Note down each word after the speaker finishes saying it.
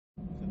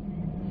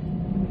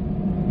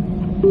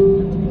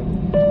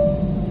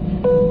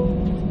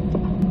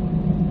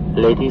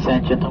Ladies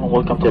and gentlemen,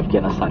 welcome to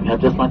Afghanistan. We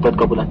have just landed at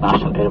Kabul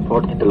International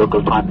Airport. In the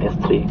local time is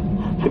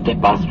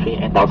 3:15 past 3,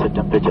 and the outside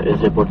temperature is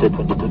reported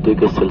 22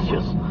 degrees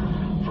Celsius.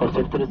 For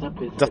safe tourism,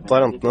 please... Dette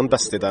er enten den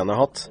beste ideen jeg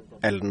har hatt,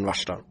 eller den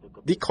verste.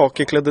 De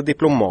kakekledde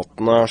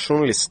diplomatene,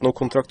 journalistene og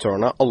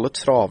kontraktørene er alle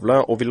travle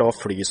og vil ha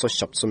fly så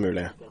kjapt som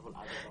mulig.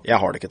 Jeg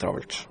har det ikke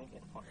travelt.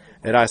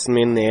 Reisen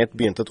min ned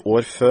begynte et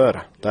år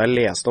før, da jeg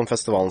leste om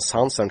festivalen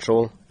Sound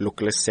Central,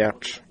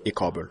 lokalisert i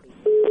Kabul.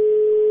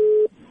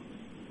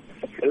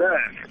 Hello.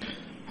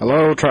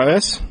 Hello,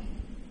 Travis.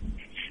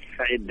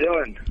 How you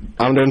doing?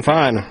 I'm doing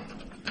fine.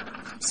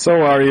 So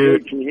are you...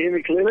 Can you hear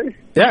me clearly?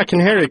 Yeah, I can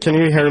hear you. Can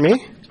you hear me?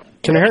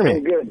 Can you hear me?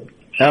 Good.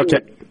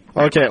 Okay.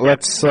 Okay,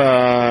 let's,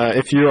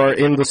 if you are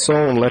in the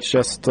zone, let's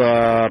just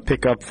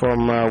pick up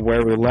from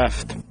where we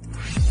left.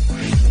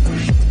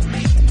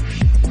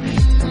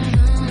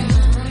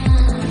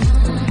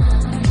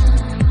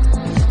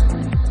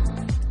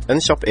 En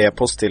kjapp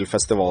e-post til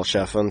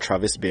festivalsjefen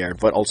Travis Beard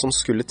var alt som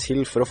skulle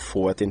til for å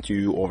få et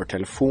intervju over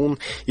telefon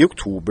i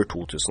oktober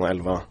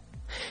 2011.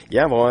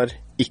 Jeg var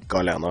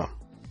ikke alene.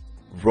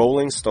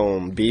 Rolling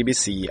Stone,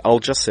 BBC, Al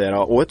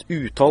Jazeera og et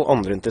utall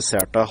andre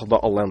interesserte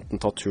hadde alle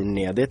enten tatt turen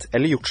ned dit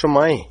eller gjort som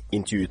meg,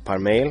 intervjuet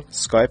per mail,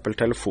 Skype eller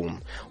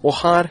telefon. Og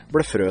her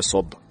ble frø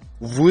sådd.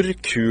 Hvor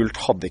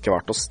kult hadde det ikke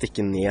vært å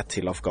stikke ned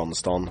til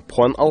Afghanistan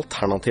på en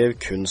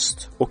alternativ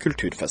kunst- og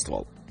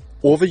kulturfestival?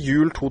 Over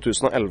jul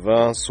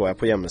 2011 så jeg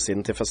på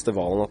hjemmesiden til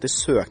festivalen at de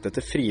søkte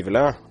etter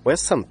frivillige, og jeg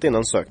sendte inn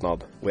en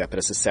søknad, hvor jeg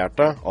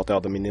presiserte at jeg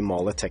hadde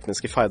minimale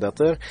tekniske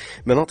ferdigheter,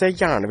 men at jeg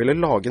gjerne ville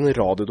lage en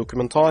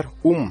radiodokumentar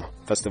om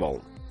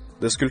festivalen.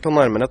 Det skulle ta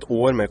nærmere et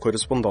år med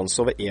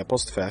korrespondanse over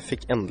e-post før jeg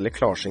fikk endelig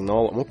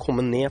klarsignal om å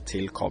komme ned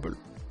til Kabul.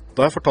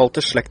 Da jeg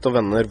fortalte slekt og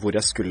venner hvor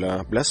jeg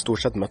skulle, ble jeg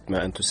stort sett møtt med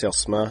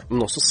entusiasme,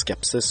 men også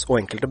skepsis, og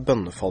enkelte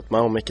bønnefalt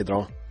meg om ikke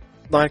dra.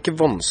 Det er ikke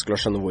vanskelig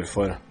å skjønne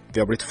hvorfor. Vi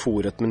har blitt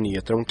foret med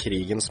nyheter om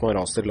krigen som har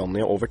rast i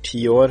landet i over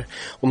 10 år,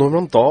 og når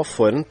man da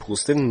får en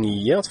positiv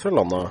nyhet fra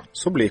landet,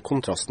 så blir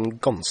kontrasten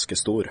ganske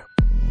stor.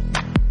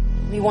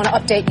 We want to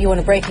update you on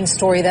a breaking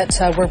story that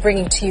we're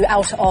bringing to you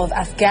out of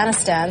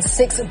Afghanistan.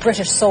 6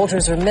 British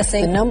soldiers are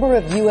missing. The number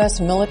of U.S.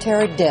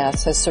 military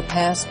deaths has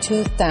surpassed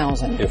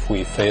 2,000. If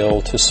we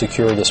fail to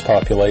secure this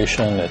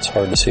population, it's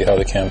hard to see how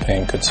the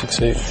campaign could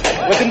succeed.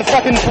 Look in the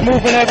fucking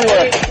movement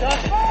everywhere.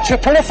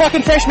 Put a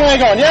fucking fresh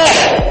mag on,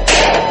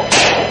 yeah!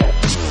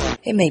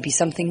 It may be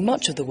something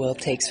much of the world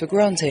takes for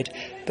granted,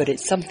 but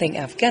it's something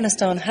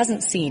Afghanistan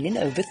hasn't seen in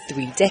over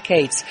 3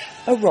 decades,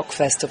 a rock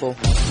festival.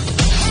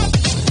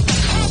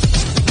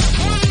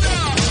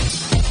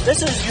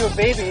 This is your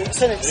baby.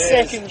 It's in its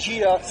second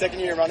year.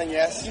 Second year running,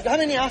 yes. How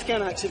many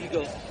Afghan acts have you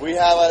got? We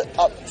have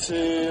up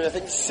to, I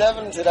think,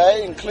 7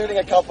 today, including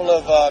a couple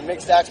of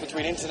mixed acts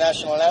between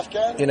international and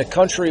Afghan. In a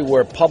country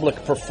where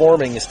public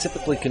performing is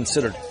typically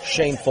considered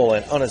shameful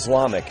and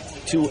un-Islamic,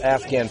 2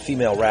 Afghan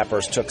female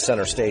rappers took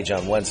center stage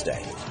on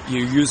Wednesday.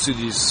 You're used to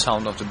the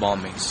sound of the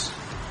bombings.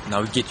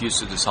 Now get used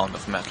to the sound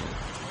of metal.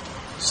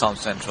 Sound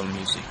Central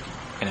music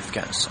in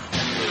Afghanistan.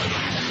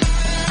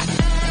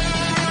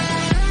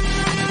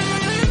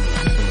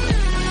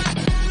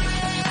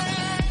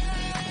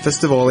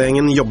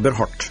 Festivalgjengen jobber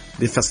hardt.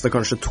 De fester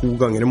kanskje 2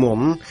 ganger i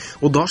måneden,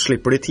 og da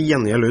slipper de til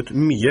gjengjeld ut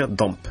mye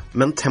damp,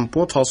 men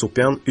tempoet tas opp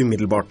igjen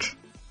umiddelbart.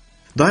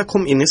 Da jeg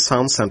kom inn i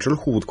Sound Central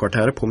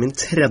hovedkvarteret på min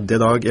 3.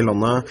 dag i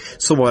landet,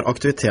 så var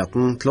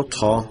aktiviteten til å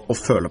ta og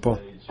føle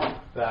på.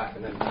 Back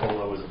and then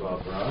polo was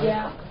above, right?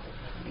 Yeah.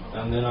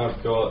 And then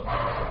I've got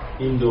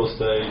indoor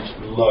stage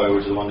low,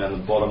 which is the one down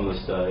the bottom of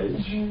the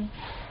stage.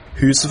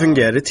 Huset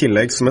fungerer i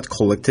tillegg som et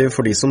kollektiv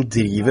for de som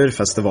driver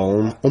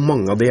festivalen, og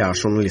mange av de er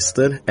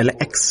journalister eller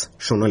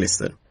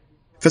eks-journalister.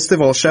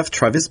 Festivalsjef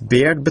Travis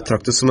Beard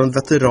betraktes som en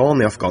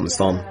veteran i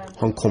Afghanistan.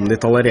 Han kom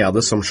dit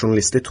allerede som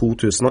journalist i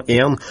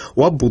 2001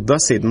 og har bodd der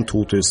siden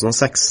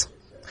 2006.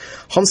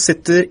 Han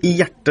sitter i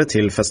hjertet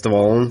til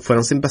festivalen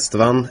foran sin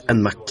bestevenn,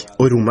 en Mac,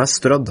 og rommet er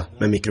strødd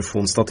med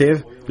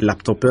mikrofonstativ,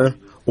 laptoper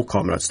og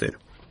kamerautstyr.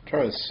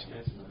 Travis,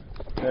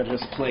 can I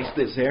just place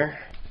this here?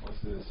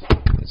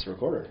 It's a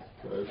recorder.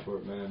 Go for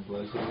it, man.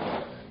 Bless it.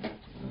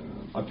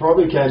 I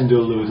probably can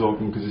do a little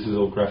talking because this is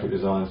all graphic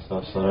design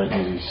stuff, so I don't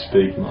usually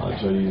speak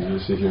much. I usually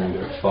just sit here and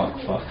go fuck.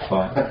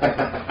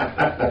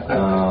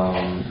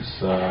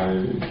 So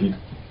if you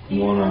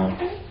wanna,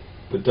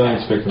 but don't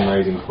expect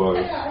amazing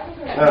quotes.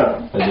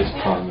 They're just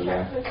kind of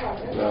there.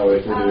 No, we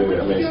can do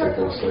amazing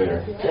quotes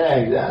later. Yeah,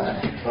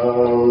 exactly.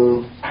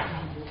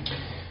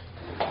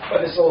 But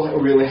it's all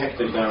really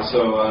hectic now,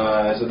 so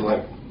is it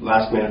like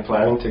last minute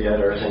planning to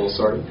get everything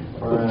sorted?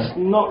 It's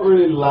not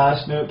really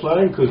last minute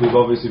planning because we've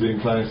obviously been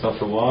planning stuff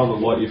for a while, but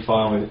what you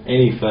find with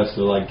any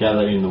festival like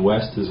Gather in the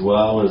West as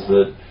well is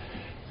that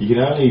you can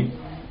only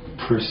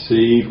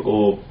perceive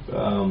or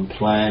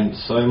plan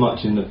so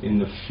much in the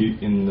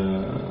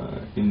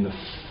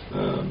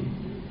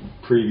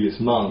previous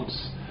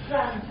months,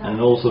 and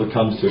it also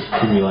comes to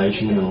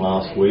accumulation in the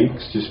last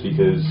weeks just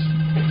because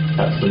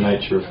that's the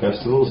nature of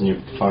festivals and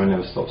your phone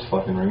never stops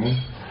fucking ringing.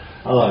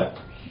 Hello.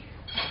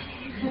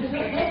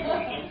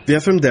 Vi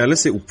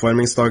fremdeles I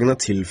oppvarmingsdagene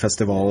til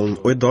festivalen,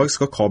 og I dag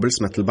skal Kabels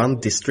metalband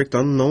District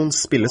Unknown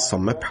spille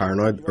sammen med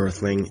Paranoid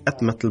Earthling,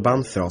 et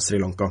metalband fra Sri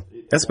Lanka.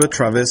 Jeg spør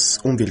Travis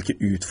om hvilke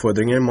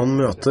utfordringer man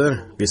møter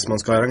hvis man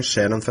skal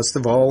arrangere en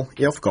festival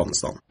I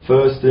Afghanistan.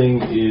 First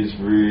thing is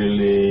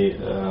really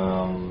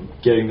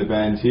getting the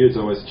bands here. It's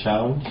always a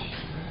challenge.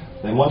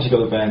 Then once you've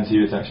got the bands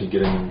here, it's actually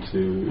getting them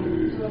to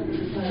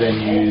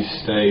venues,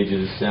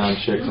 stages, sound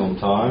checks on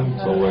time.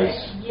 It's always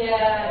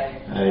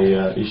a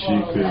issue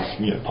because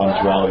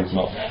punctuality is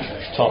not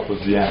top of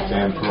the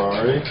Afghan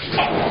priority,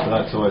 so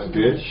that's always a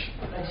bitch.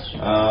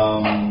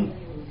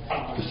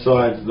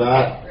 Besides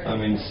that, I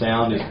mean,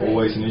 sound is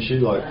always an issue.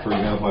 Like, for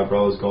example, my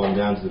brother's gone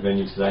down to the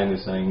venue today and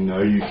they're saying, no,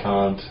 you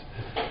can't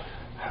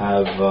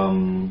have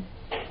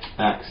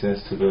access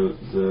to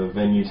the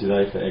venue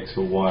today for X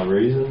or Y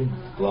reason,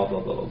 blah, blah,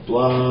 blah, blah,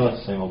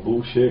 blah, same old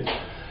bullshit.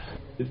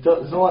 It's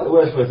not like the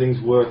worst where things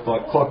work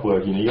like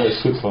clockwork, you go to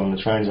Switzerland and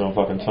the trains are on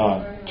fucking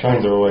time.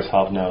 Trains are always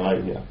half an hour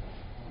late here.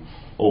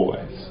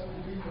 Always.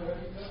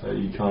 So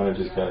you kind of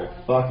just go,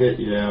 fuck it,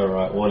 yeah,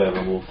 alright,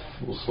 whatever,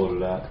 we'll sort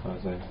it out kind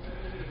of thing.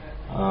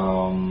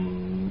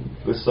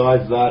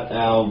 Besides that,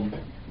 our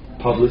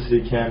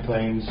publicity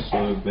campaigns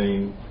sort of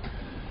been,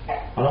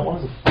 I don't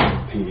want to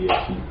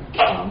PDF, you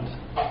cunt.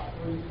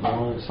 I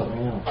wanted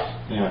something else.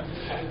 Anyway,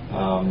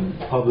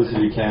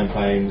 publicity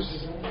campaigns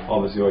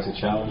obviously always a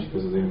challenge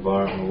because of the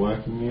environment we're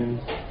working in.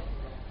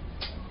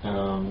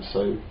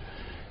 So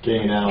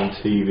getting it out on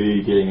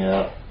TV, getting it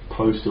out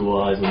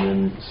poster-wise, and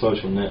then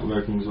social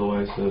networking is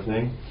always the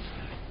thing.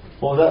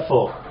 What was that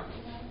for?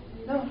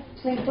 No,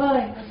 say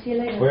bye. I'll see you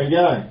later. Where are you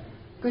going?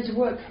 Going to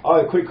work.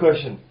 Oh, quick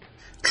question.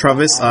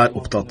 Travis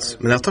opptatt,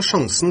 men jeg tar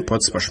sjansen på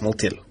et spørsmål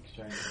til.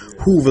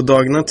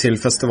 Hoveddagene til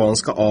festivalen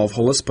skal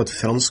avholdes på et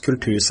fransk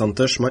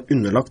kultursenter som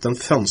underlagt den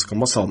franske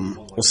ambassaden,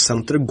 og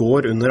senteret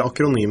går under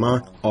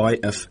akronymet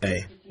IFA.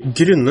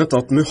 Grunnet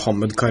at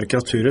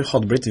Muhammed-karikaturer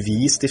hadde blitt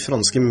vist I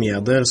franske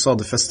medier, så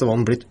hadde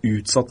festivalen blitt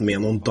utsatt med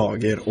noen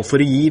dager, og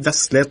for å gi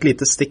vestlig et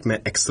lite stikk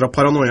med ekstra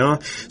paranoia,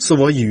 så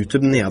var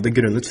YouTube nede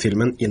grunnet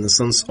filmen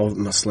Innocence of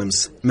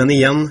Muslims. Men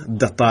igjen,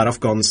 dette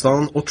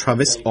Afghanistan, og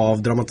Travis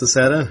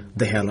avdramatiserer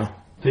det hele.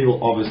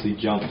 People obviously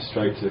jump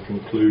straight to the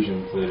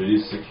conclusion that it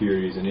is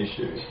security is an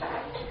issue,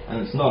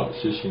 and it's not.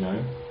 It's just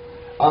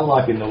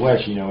unlike in the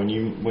West,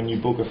 when you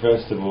book a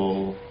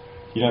festival,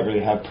 you don't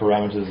really have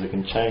parameters that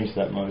can change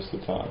that most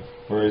of the time.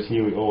 Whereas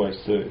here we always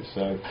do.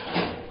 So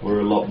we're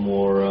a lot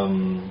more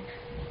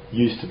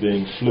used to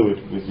being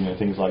fluid with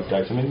things like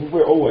dates. I mean,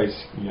 we're always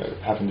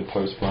having to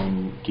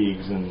postpone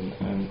gigs and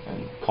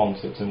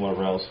concerts and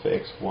whatever else for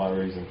X, Y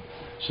reason.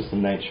 It's just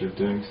the nature of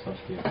doing stuff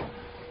here.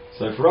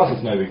 So for us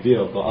it's no big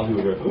deal, but other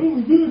people go, oh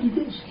my god, you've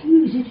got a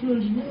security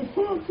situation,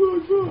 fuck.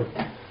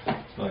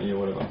 It's like, yeah,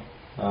 whatever.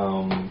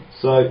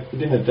 So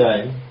within a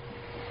day,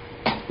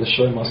 the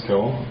show must go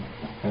on,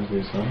 as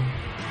we say.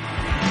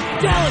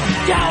 Jealous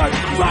coward,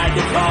 trying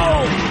to control,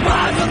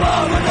 rise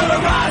above, we're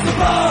gonna rise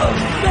above,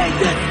 make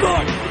this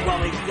sport what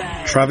we say.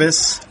 Travis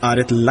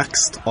et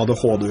lakst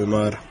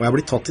ADHD-humør, og jeg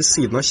blir tatt til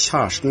siden av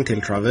kjæresten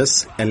til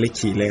Travis, Ellie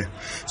Keeley,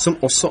 som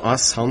også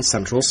Sound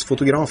Centrals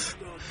fotograf.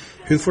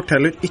 Hun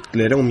forteller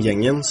ytterligere om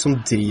gjengen som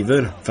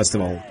driver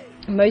festivalen.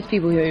 Most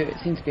people who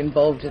seem to be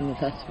involved in the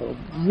festival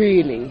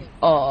really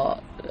are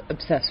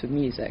obsessed with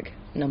music,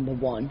 number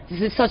one.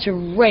 There's such a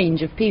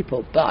range of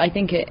people, but I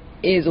think it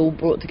is all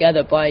brought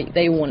together by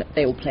they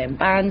all play in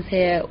bands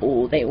here,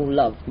 or they all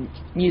love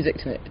music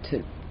to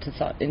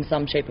in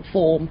some shape or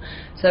form.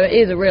 So it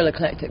is a real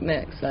eclectic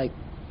mix. Like,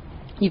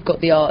 you've got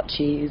the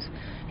Archies,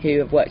 who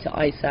have worked at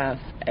ISAF,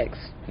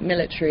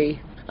 ex-military.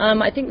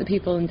 I think the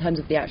people, in terms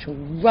of the actual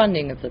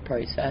running of the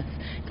process,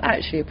 it's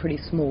actually a pretty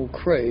small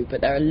crew,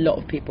 but there are a lot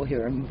of people who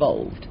are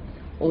involved.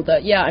 Although,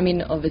 yeah, I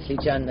mean, obviously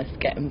journalists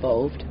get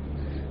involved,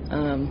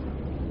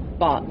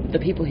 but the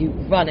people who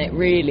run it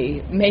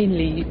really,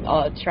 mainly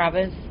are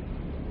Travis,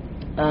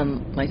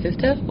 my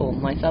sister, or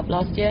myself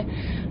last year,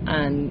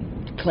 and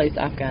close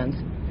Afghans.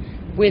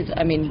 With,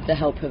 I mean, the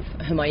help of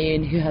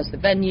Humayun, who has the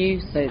venue,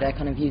 so they're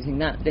kind of using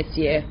that this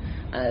year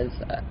as,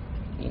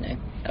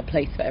 a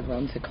place for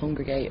everyone to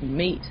congregate and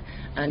meet,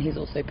 and he's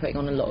also putting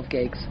on a lot of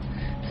gigs.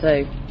 So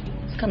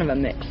it's kind of a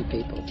mix of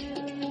people.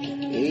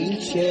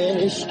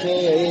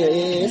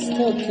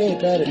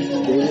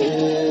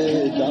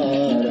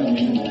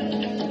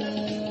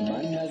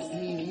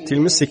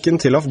 Til musikken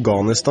til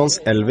Afghanistans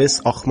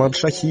Elvis Ahmad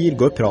Shahir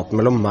går praten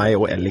mellom meg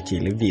og Ellie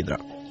Keeley videre.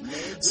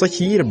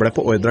 Shahir ble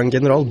på ordre av en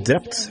general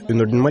drept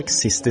under den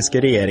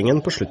marxistiske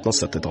regjeringen på slutten av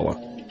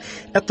 70-tallet.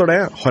 Etter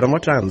det har han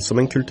vært regnet som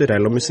en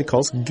kulturell og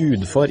musikalsk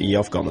gudfar I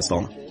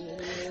Afghanistan.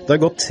 Det har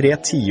gått 3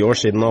 tiår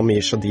siden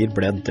Amir Shadir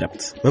ble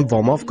drept, men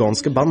hva med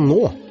afghanske band nå?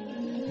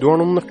 Du har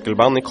noen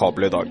nøkkelband I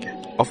Kabul I dag.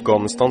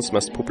 Afghanistans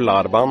mest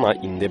populære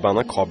band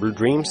indiebandet Kabul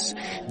Dreams.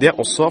 Det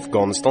også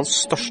Afghanistans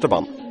største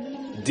band.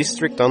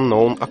 District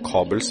Unknown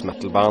Kabuls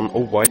metalband,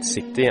 og White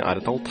City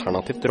et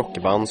alternativt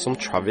rockeband som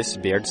Travis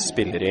Beard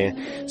spiller I,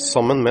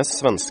 sammen med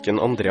svensken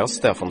Andreas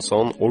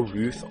Stefansson og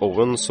Ruth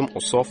Owen, som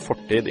også har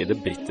fortid I det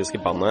britiske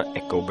bandet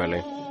Echo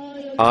Belly.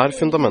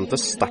 fundamentet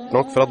sterkt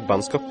nok for at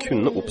band skal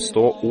kunne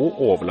oppstå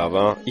og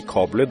overleve I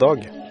Kabul I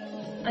dag?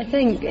 I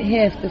think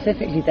here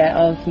specifically there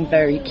are some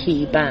very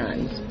key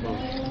bands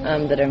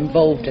that are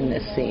involved in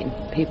this scene.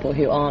 People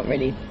who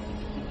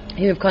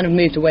have kind of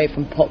moved away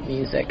from pop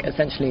music.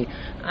 Essentially,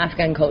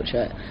 Afghan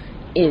culture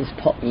is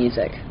pop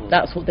music.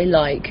 That's what they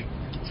like.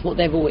 It's what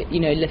they've always,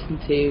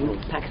 listened to.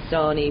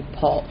 Pakistani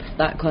pop,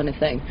 that kind of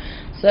thing.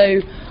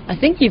 So I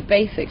think you've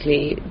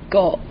basically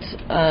got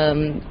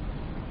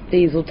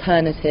these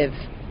alternative,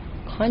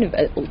 kind of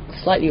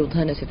slightly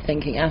alternative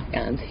thinking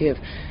Afghans who have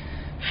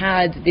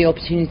had the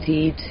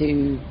opportunity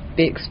to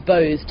be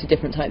exposed to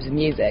different types of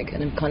music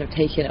and have kind of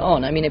taken it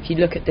on. I mean, if you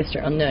look at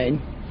District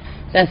Unknown,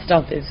 their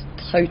stuff is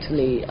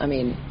totally,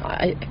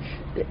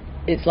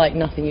 it's like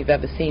nothing you've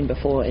ever seen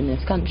before in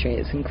this country.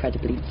 It's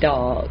incredibly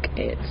dark,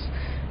 it's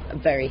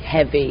very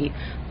heavy,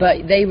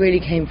 but they really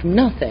came from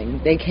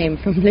nothing. They came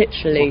from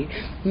literally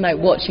like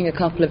watching a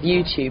couple of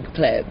YouTube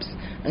clips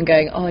and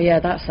going, oh yeah,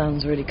 that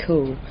sounds really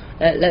cool,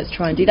 let's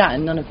try and do that,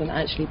 and none of them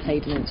actually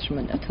played an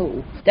instrument at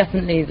all.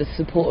 Definitely the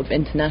support of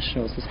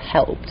internationals has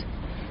helped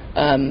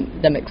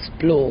them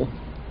explore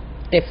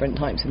different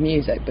types of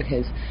music,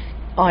 because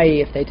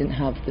if they didn't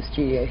have the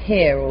studio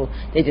here, or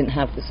they didn't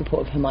have the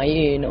support of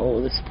Humayun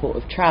or the support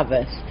of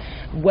Travis,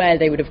 where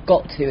they would have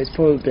got to is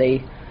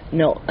probably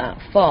not that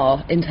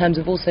far. In terms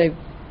of also,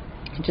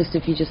 just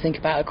if you just think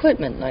about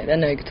equipment, like there are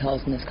no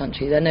guitars in this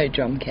country, there are no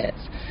drum kits.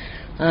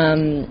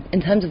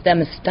 In terms of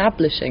them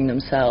establishing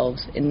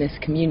themselves in this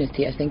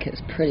community, I think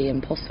it's pretty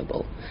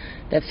impossible.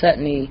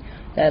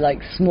 They're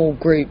like small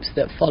groups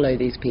that follow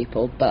these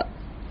people, but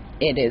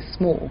it is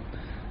small.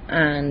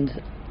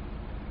 And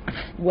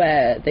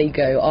where they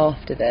go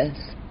after this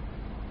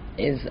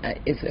is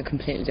a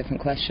completely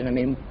different question. I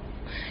mean,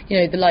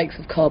 the likes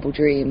of Kabul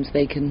Dreams,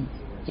 they can,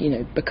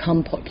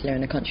 become popular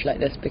in a country like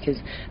this because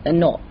they're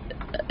not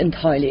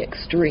entirely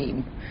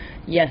extreme.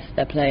 Yes,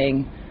 they're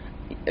playing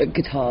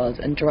guitars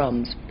and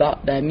drums,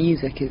 but their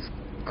music is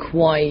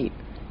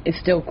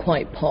still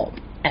quite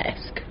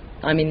pop-esque.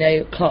 I mean,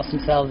 they class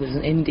themselves as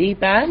an indie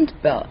band,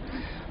 but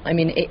I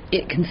mean,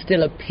 it can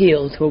still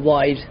appeal to a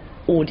wide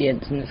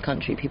audience in this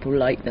country. People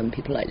like them,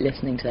 people like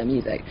listening to their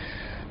music.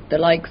 The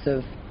likes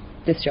of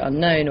District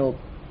Unknown or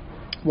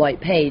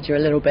White Page are a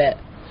little bit,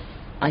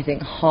 I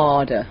think,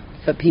 harder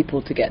for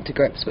people to get to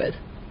grips with,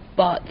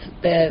 but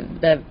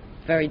they're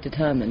very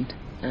determined,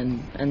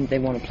 and they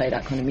want to play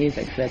that kind of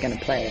music, so they're going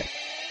to play it.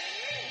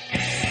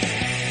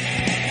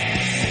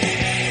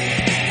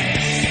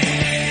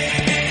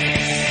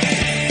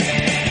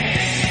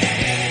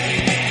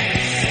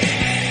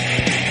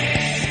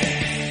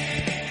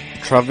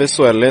 Travis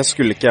og Ellie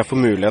skulle ikke jeg få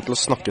mulighet til å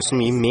snakke så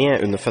mye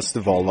med under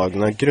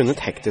festivallagene grunnet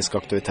hektisk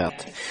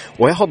aktivitet,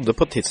 og jeg hadde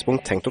på et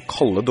tidspunkt tenkt å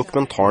kalle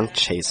dokumentaren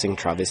Chasing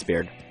Travis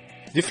Beard.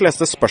 De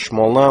fleste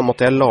spørsmålene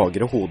måtte jeg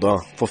lagre i hodet,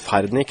 for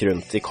ferden gikk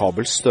rundt I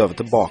Kabuls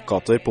støvete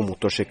bakgater på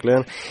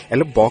motorsykler,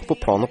 eller bak på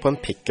planet på en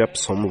pickup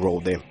som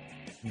roadie.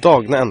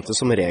 Dagene endte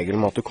som regel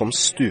med at du kom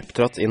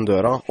stuptrøtt inn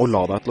døra og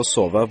la deg til å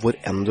sove hvor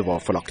enn du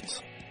var forlagt.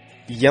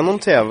 Gjennom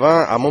TV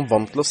man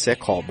vant til å se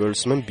Kabul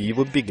som en by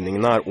hvor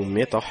bygningene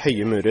omgitt av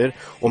høye murer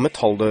og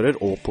metalldører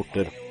og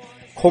porter.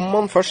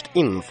 Kommer man først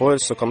innenfor,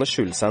 så kan det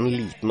skjule seg en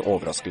liten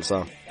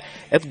overraskelse.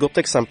 Et godt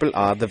eksempel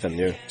The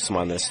Venue, som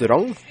en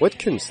restaurant og et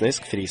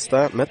kunstnerisk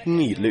fristed med et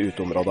nydelig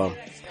uteområde.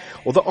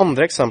 Og det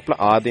andre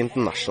eksempelet The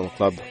International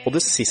Club, og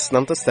det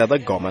sistnevnte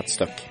stedet ga meg et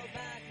støkk.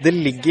 Det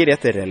ligger I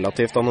et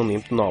relativt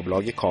anonymt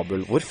nabolag I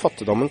Kabul, hvor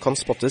fattigdommen kan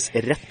spottes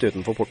rett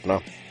utenfor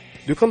portene.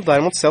 Du kan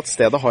derimot se at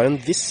stedet har en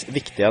viss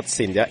viktighet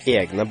siden de har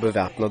egne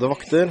bevæpnede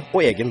vakter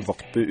og egen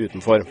vaktbu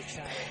utenfor.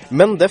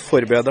 Men det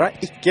forbereder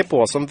deg ikke på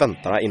hva som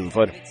venter deg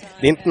innenfor.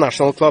 The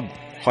International Club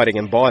har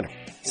egen bar,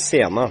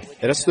 scene,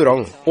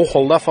 restaurant og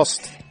hold deg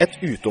fast, et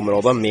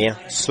uteområde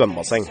med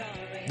svømmebasseng.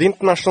 The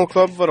International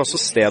Club var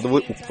også stedet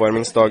hvor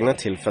oppvarmingsdagene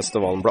til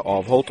festivalen ble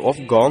avholdt, og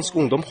afghansk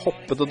ungdom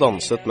hoppet og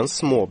danset mens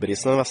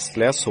småbrisene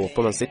vestlige så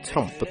på mens de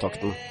trampet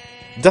takten.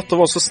 Dette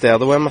var også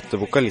stedet hvor jeg møtte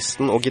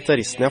vokalisten og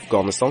gitaristen I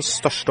Afghanistans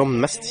største og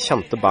mest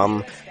kjente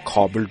band,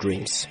 Kabul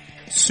Dreams.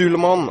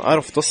 Suleiman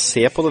ofte å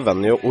se på The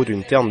Venue og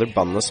rundt de andre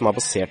bandene som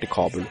basert I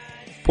Kabul.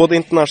 På The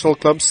International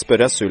Club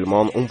spør jeg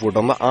Suleiman om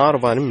hvordan det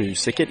å være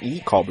musiker I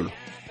Kabul.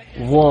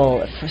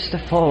 Well, first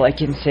of all, I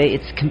can say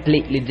it's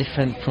completely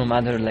different from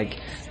other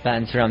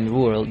bands around the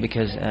world,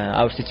 because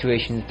our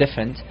situation is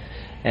different,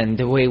 and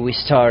the way we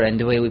start and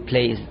the way we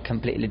play is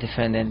completely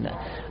different. And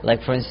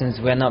for instance,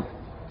 we're not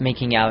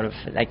making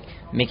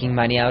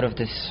money out of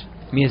this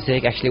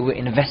music. Actually, we're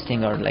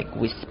investing, or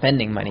we're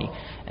spending money.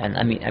 And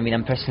I mean,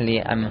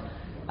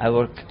 I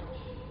work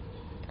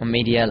on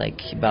media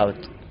about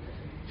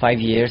 5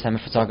 years. I'm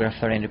a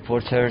photographer and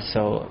reporter,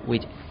 so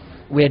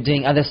we are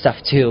doing other stuff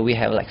too. We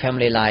have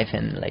family life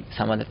and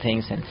some other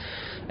things.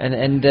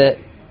 And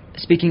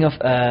speaking of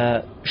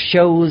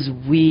shows,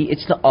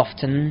 it's not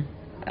often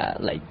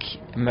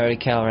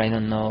America or I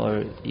don't know,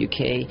 or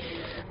UK.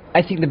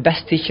 I think the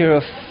best feature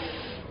of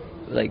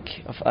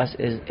us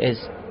is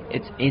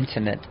it's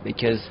internet,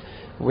 because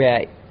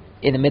we're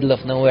in the middle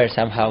of nowhere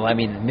somehow. I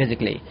mean,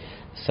 musically,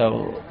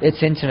 So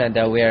it's internet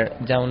that we're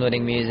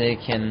downloading music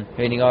and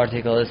reading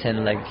articles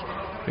and like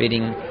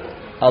reading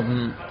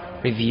album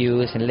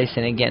reviews and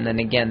listen again and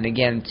again and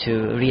again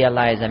to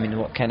realize, I mean,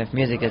 what kind of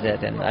music is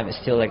it, and I'm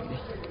still like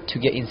to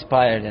get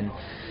inspired. And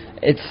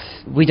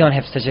we don't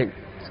have such a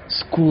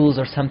schools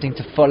or something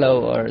to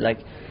follow, or like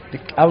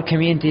our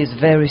community is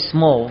very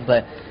small,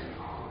 but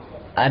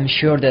I'm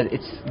sure that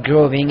it's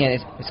growing and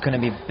it's going to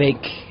be big,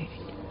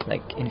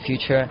 like in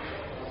future.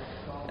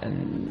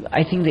 And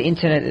I think the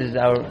internet is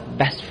our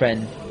best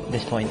friend at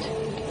this point.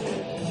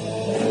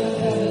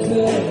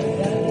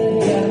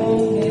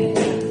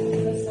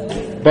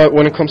 But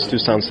when it comes to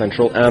Sound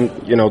Central and,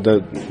 you know,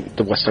 the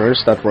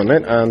Westerners that run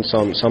it and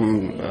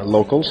some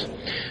locals,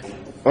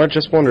 I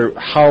just wonder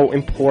how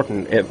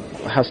important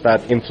has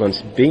that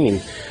influence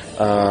been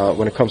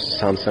when it comes to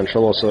Sound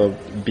Central, also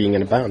being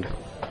in a band?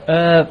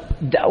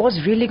 That was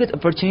really good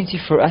opportunity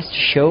for us to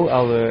show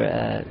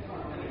our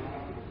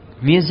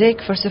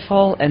music, first of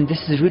all, and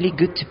this is really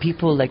good to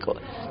people, like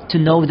to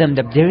know them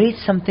that there is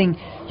something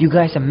you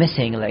guys are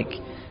missing, like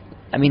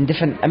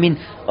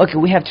okay,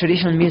 we have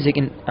traditional music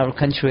in our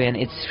country and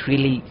it's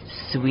really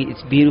sweet,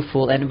 it's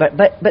beautiful, and but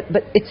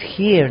it's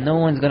here, no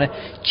one's gonna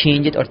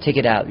change it or take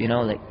it out, you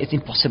know, like it's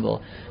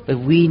impossible. But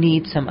we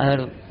need some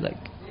other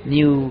like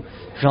new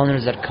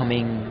genres that are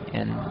coming,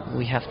 and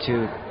we have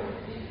to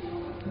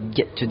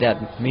get to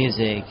that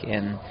music.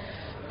 And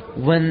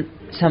when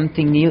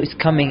something new is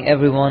coming,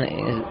 everyone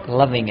is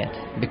loving it,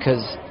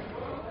 because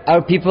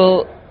our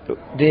people,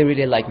 they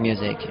really like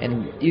music,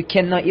 and you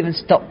cannot even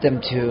stop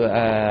them to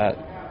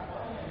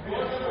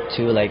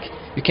like,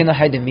 you cannot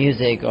hide the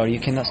music, or you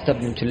cannot stop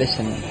them to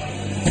listen.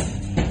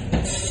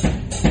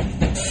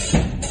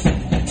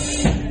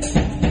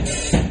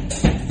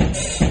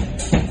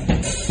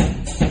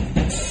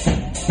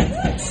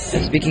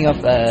 Speaking of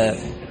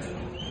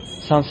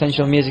Sound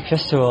Central Music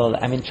Festival,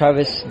 I mean,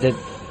 Travis did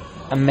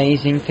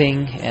amazing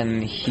thing,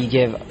 and he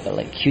gave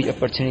like huge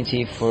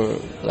opportunity for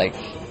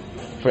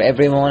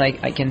everyone,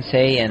 I can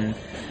say, and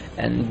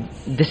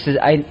this is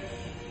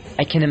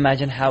I can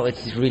imagine how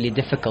it's really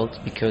difficult,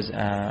 because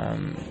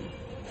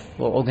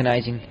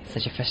organizing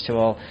such a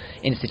festival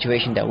in the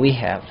situation that we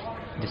have,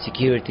 the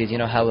securities, you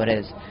know how it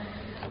is.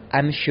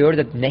 I'm sure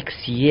that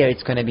next year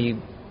it's going to be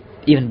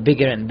even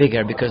bigger and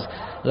bigger, because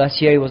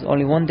last year it was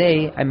only 1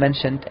 day, I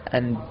mentioned,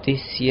 and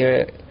this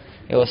year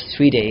it was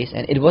 3 days,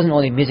 and it wasn't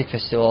only music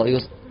festival, it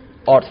was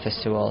art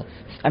festival.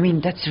 I mean,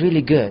 that's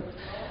really good,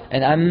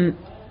 and I'm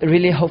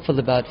really hopeful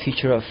about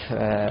future of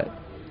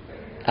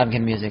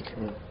Afghan music.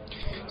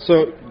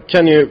 So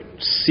can you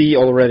see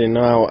already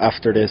now,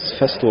 after this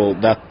festival,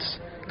 that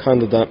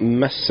kind of the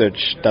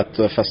message that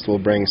the festival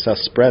brings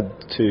has spread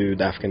to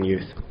the Afghan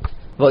youth?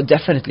 Well,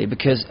 definitely,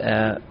 because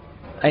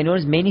I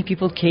noticed many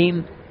people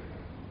came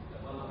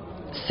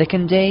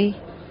second day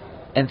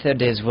and third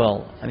day as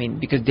well. I mean,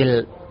 because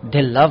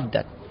they love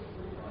that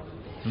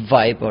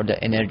vibe or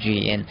the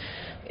energy, and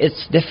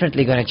it's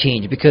definitely going to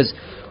change. Because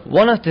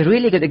one of the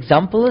really good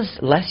examples,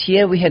 last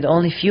year we had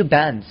only few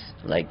bands,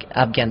 like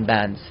Afghan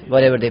bands,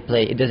 whatever they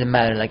play, it doesn't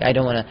matter, like I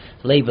don't want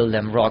to label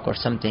them rock or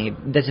something,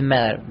 it doesn't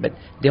matter, but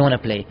they want to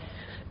play.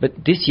 But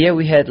this year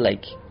we had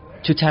like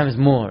 2 times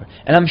more,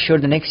 and I'm sure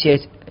the next year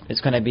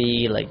it's going to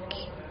be like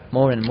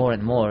more and more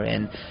and more.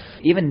 And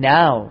even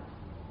now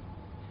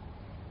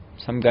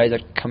some guys are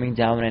coming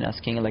down and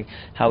asking like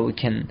how we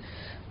can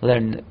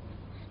learn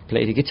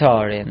play the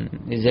guitar, and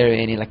is there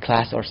any like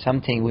class or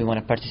something we want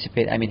to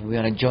participate, I mean we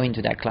want to join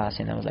to that class.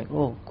 And I was like,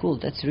 oh cool,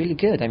 that's really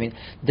good. I mean,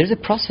 there's a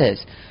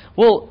process.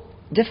 Well,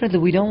 definitely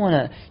we don't want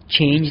to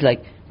change,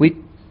 like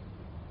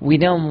we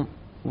don't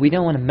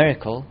want a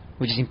miracle,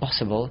 which is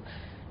impossible.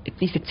 It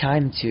needs the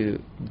time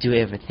to do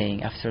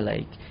everything after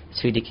like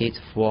 3 decades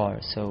of war.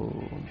 So,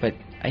 but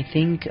I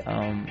think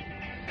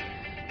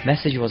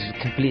message was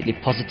completely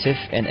positive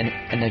and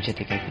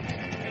energetic, I think.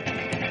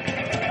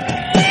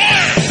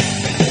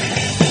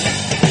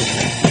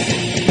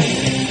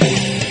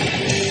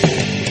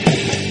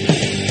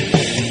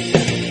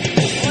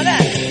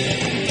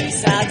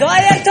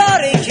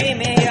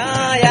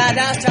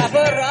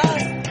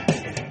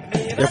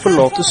 Jeg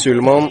forlater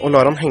Suleiman og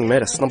lar han henge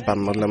med resten av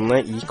bandmedlemmene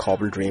i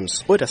Kabel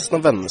Dreams og resten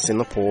av vennene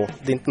sine på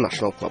The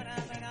International Club.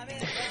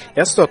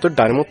 Jeg støter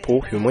derimot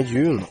på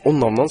Humayun, og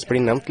navnet hans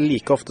blir nevnt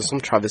like ofte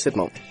som Travis sitt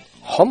navn.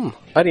 Han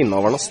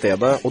innehaveren av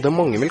stedet og det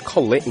mange vil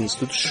kalle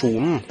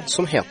institusjonen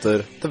som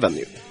heter The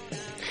Venue.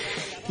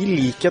 I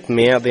likhet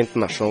med The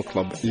International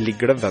Club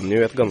ligger The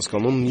Venue et ganske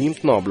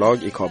anonymt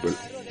nabolag i Kabul.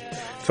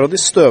 Fra de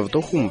støvete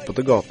og humpete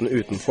gatene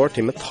utenfor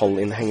til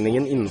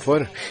metallinnhengningen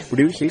innenfor,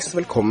 blir du hilst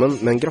velkommen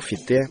med en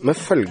graffiti med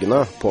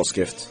følgende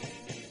påskrift: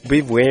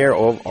 Beware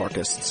of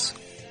artists.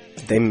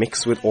 They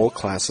mix with all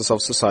classes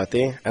of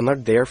society and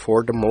are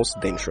therefore the most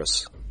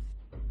dangerous.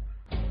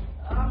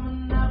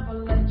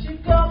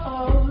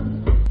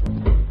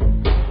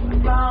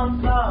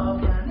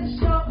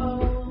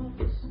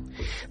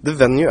 The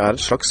Venue er et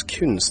slags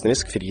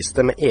kunstnerisk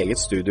fristed med eget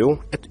studio,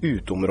 et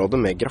uteområde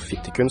med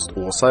graffitikunst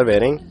og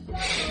servering.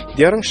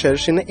 De arrangerer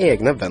sine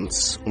egne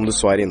events, om det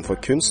så er innenfor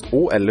kunst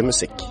og eller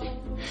musikk.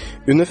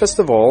 Under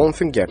festivalen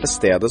fungerte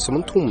stedet som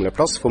en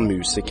tumleplass for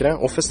musikere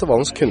og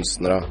festivalens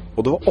kunstnere,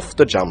 og det var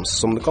ofte jams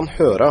som du kan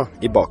høre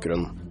i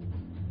bakgrunnen.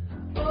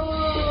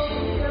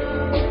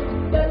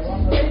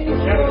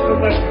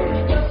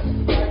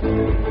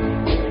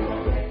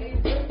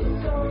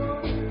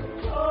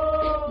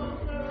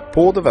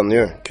 På The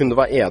Venue kunne det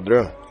være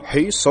edru,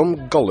 høy som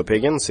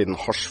gallepiggen siden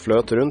hasj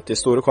fløt rundt i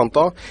store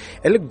kvanta,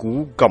 eller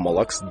god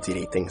gammeldags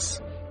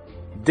dritings.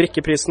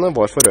 Drikkeprisene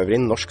var for øvrig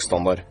norsk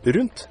standard,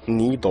 rundt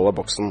 $9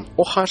 boksen,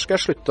 og her skal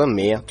jeg slutte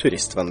med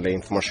turistvennlig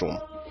informasjon.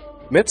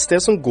 Med et sted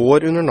som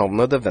går under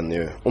navnet The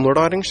Venue, og når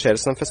det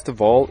arrangeres en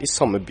festival i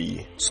samme by,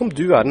 som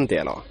du er en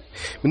del av,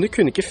 men du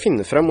kunne ikke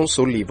finne frem om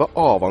så livet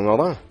avhang av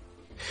det,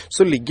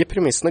 så ligger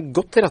premissene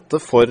godt til rette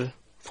for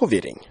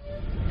forvirring.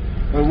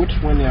 Which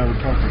one are we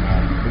talking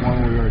about? The one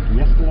we were at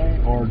yesterday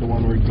or the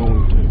one we're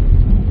going to?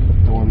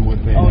 The one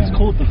with the... Oh, it's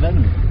called The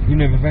Venue. You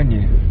know The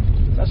Venue?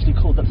 It's actually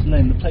called, that's the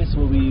name, the place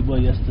where we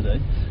were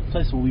yesterday, the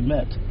place where we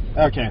met.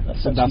 Okay,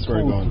 so that's where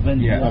we're going. The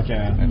Venue. Yeah,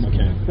 okay, that's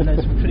okay. No,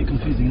 it's a pretty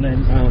confusing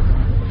name.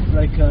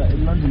 Like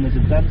in London there's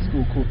a dance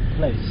school called The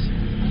Place.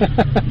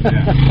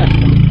 Yeah.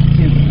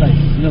 Here's The Place.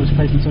 You know which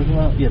place I'm talking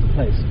about? Yeah, The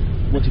Place.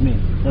 What do you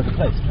mean? No, The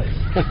Place.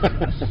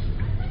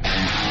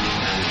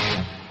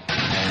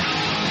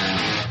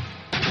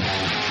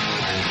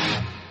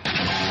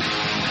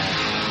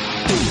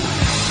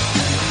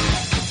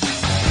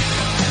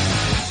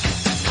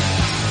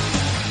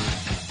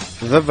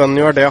 The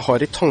Venue er det jeg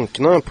har i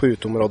tankene på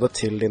uteområdet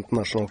til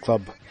International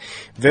Club.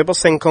 Ved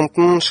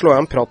bassengkanten slår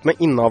jeg en prat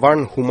med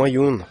innehaveren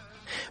Humayun.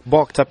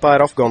 Bakteppet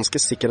er afghanske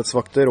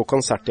sikkerhetsvakter og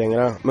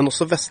konsertgjengere, men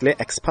også vestlige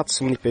expats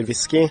som nipper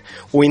whisky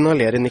og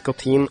inhalerer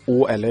nikotin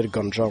og eller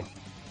ganja.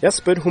 Jeg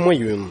spør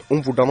Humayun om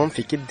hvordan han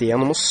fikk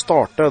ideen om å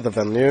starte The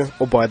Venue,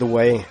 og by the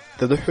way,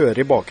 det du hører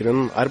i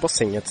bakgrunnen er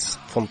bassengets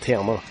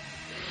fontene.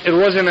 It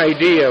was an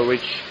idea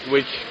which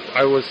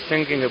I was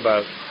thinking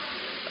about.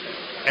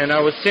 And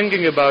I was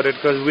thinking about it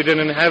because we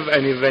didn't have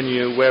any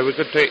venue where we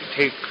could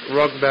take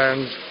rock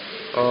bands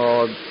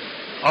or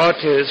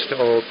artists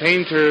or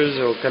painters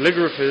or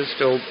calligraphists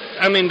or,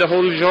 I mean, the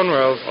whole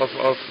genre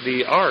of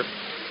the art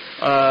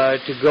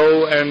to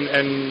go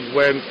and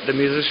where the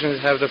musicians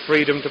have the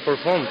freedom to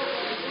perform.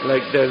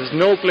 Like there's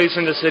no place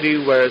in the city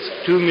where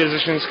two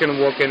musicians can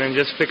walk in and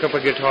just pick up a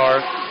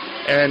guitar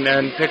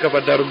and pick up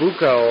a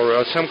darbuka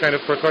or some kind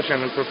of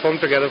percussion and perform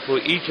together for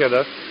each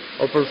other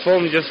or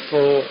perform just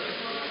for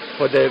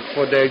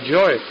their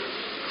joy.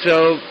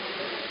 So,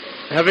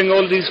 having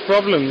all these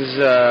problems,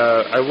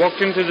 I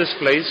walked into this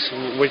place,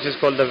 which is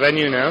called The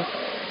Venue now,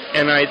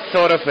 and I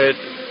thought of it,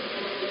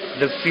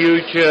 the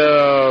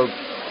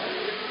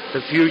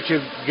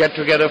future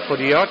get-together for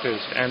the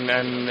artists, and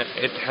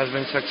it has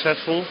been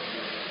successful.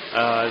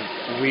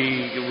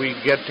 We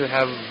get to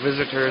have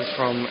visitors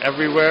from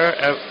everywhere,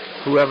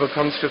 whoever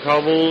comes to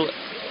Kabul,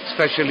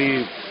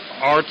 especially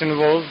art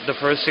involved. The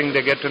first thing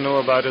they get to know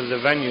about is the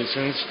venue,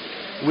 since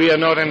we are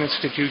not an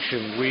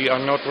institution. We are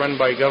not run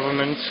by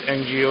governments,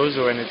 NGOs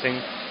or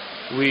anything.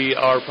 We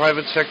are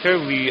private sector.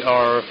 We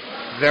are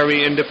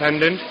very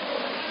independent.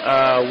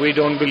 We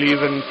don't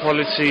believe in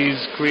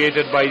policies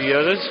created by the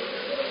others.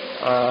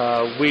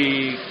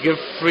 We give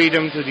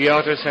freedom to the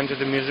artists and to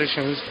the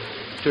musicians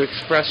to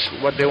express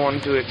what they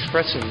want to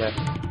express in that.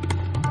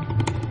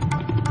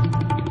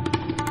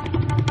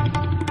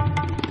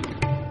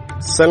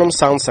 Selv om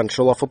Sound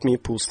Central har fått mye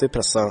positiv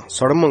presse,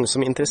 så er det mange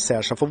som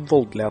interesserer seg for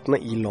voldelighetene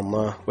i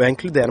landet, og jeg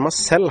inkluderer meg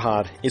selv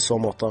her i så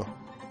måte.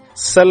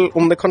 Selv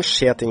om det kan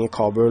skje ting i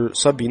Kabul,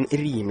 så er byen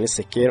rimelig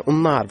sikker, og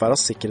nærvær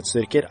av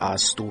sikkerhetsstyrker er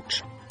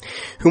stort.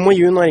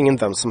 Humayun er ingen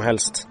hvem som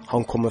helst.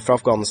 Han kommer fra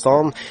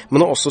Afghanistan,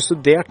 men har også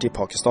studert i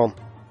Pakistan.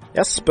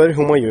 Jeg spør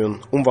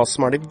Humayun om hva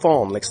som er de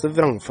vanligste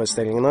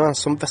vrangforestillingene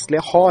som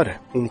vestlige har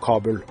om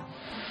Kabul.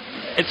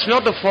 It's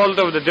not the fault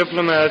of the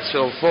diplomats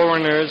or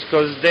foreigners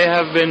because they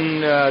have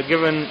been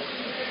given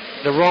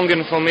the wrong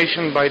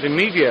information by the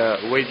media,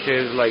 which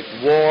is like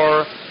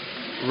war,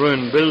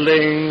 ruined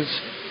buildings,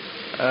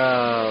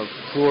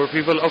 poor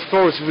people. Of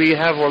course, we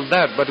have all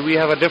that, but we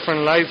have a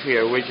different life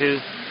here, which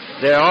is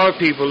there are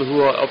people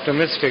who are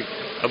optimistic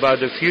about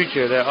the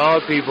future. There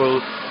are people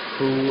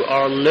who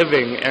are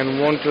living and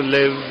want to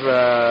live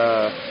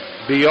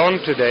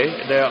beyond today.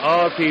 There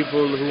are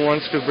people who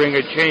want to bring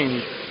a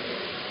change.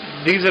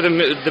 These are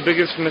the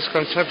biggest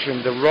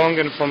misconceptions, the wrong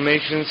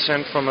information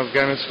sent from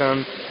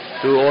Afghanistan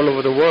to all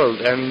over the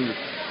world, and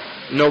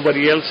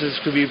nobody else is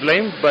to be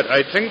blamed, but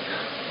I think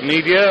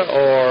media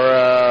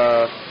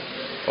or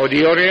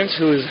the audience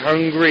who is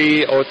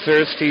hungry or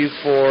thirsty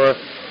for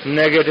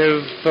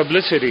negative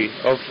publicity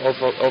of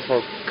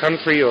a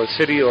country or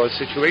city or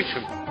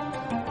situation.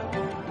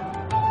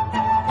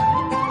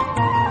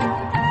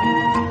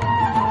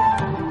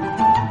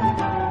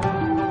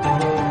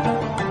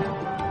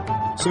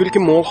 Så hvilke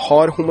mål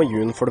har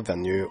Humayun for The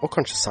Venue og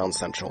kanskje Sound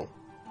Central?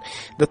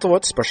 Dette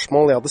var et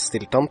spørsmål jeg hadde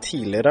stilt ham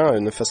tidligere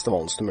under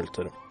festivalens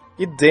tumulter.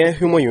 I det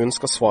Humayun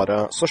skal svare,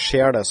 så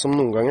skjer det som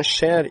noen ganger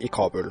skjer I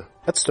Kabul,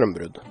 et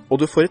strømbrudd. Og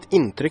du får et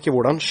inntrykk I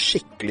hvordan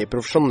skikkelig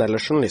profesjonelle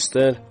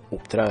journalister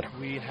opptrer.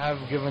 We have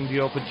given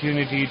the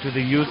opportunity to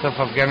the youth of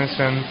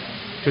Afghanistan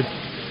to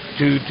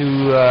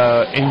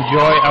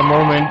enjoy a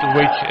moment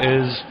which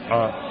is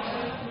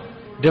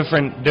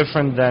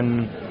different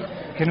than...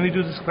 Can we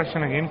do this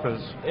question again?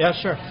 Yeah,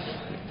 sure.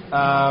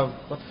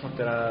 What the fuck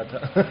did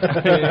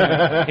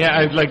I... Yeah,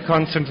 I'm like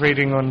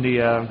concentrating on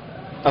the...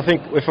 I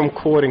think if I'm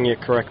quoting you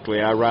correctly,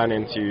 I ran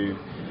into you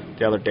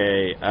the other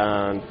day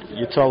and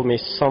you told me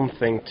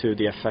something to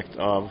the effect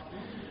of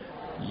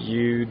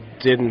you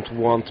didn't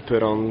want to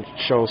put on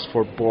shows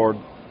for bored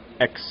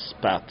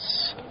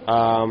expats,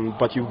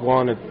 but you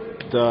wanted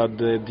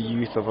the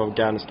youth of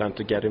Afghanistan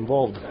to get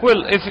involved.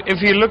 Well,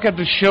 if you look at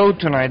the show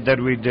tonight that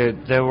we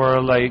did, there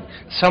were like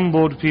some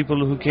bored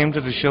people who came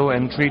to the show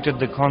and treated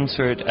the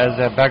concert as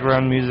their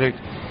background music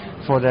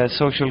for their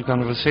social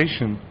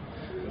conversation.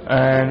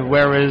 And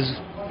whereas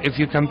if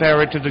you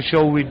compare it to the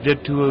show we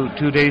did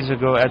 2 days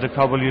ago at the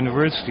Kabul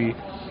University,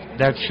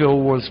 that show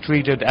was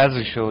treated as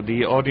a show.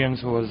 The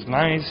audience was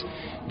nice,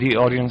 the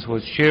audience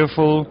was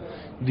cheerful,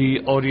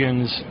 the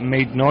audience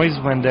made noise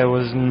when there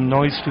was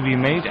noise to be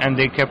made, and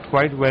they kept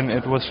quiet when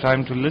it was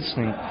time to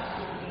listening.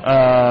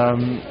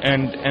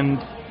 And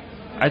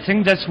I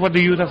think that's what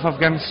the youth of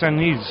Afghanistan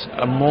needs,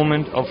 a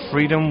moment of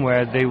freedom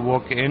where they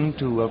walk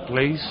into a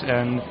place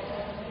and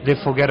they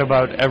forget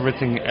about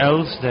everything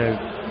else,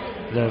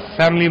 the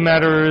family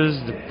matters,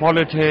 the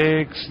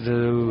politics,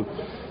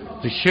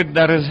 the shit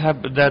that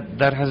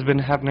has been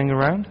happening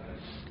around.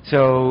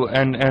 So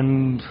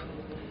and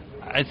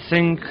I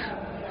think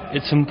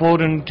it's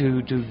important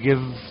to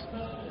give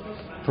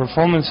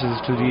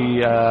performances to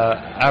the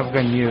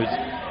Afghan youth,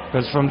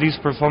 because from these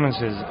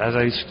performances, as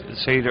I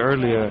said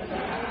earlier,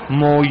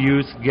 more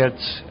youth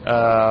gets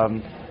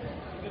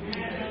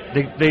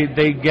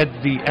they get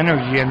the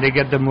energy and they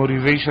get the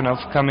motivation of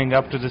coming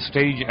up to the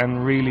stage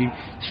and really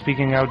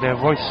speaking out their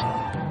voice.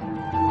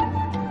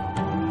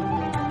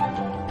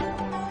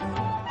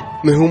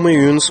 Med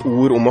Humayuns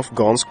ord om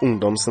afghansk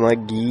ungdoms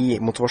energi,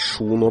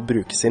 motivasjon og å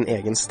bruke sin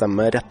egen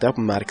stemme, retter jeg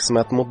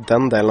oppmerksomheten mot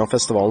den delen av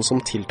festivalen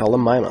som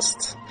tiltaler meg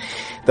mest.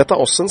 Dette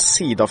også en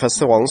side av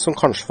festivalen som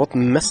kanskje fått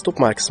mest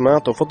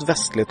oppmerksomhet og fått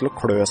vestlig til å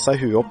klø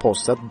seg I huet og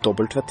poste et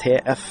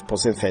WTF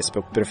på sin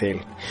Facebook-profil.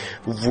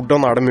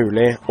 Hvordan det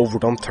mulig, og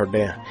hvordan tør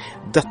de?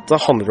 Dette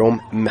handler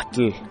om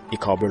metal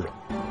I Kabul.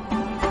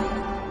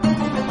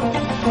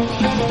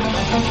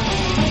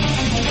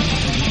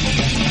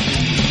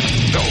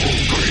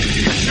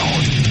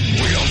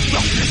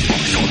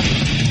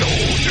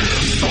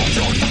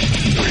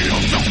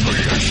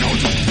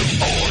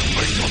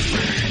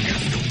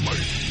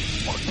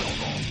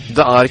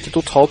 Det ikke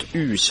totalt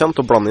ukjent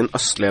å blande inn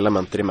østlige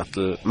elementer I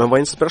metal, men hva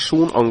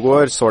inspirasjon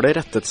angår, så har det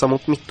rettet seg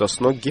mot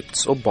Midtøsten og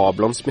Egypts og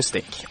Babylons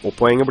mystikk, og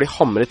poenget blir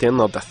hamret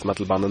inn av death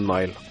metal-bandet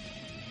Nile.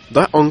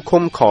 Da jeg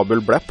ankom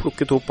Kabul ble jeg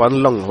plukket opp av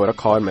en langhåret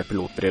kar med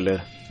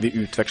pilotbriller. Vi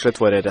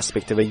utvekslet våre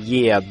respektive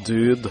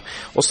Jedud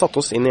og satte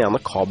oss inn I en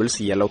av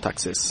Kabuls yellow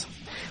taxis.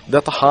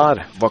 Dette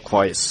her var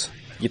Qais,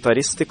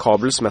 gitarist I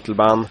Kabuls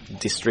metalband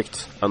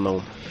District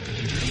Unknown.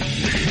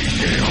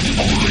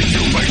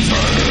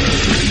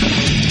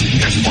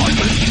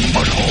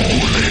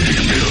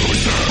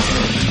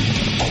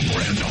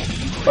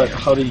 But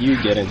how did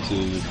you get into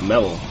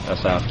metal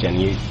as Afghan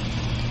youth?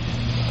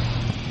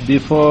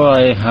 Before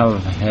I have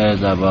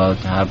heard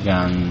about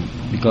Afghan,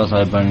 because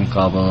I born in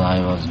Kabul, I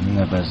was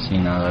never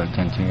seen other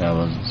country. I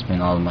was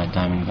spent all my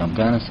time in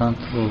Afghanistan.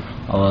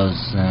 I was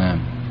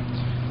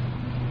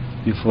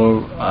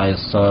before I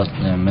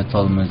started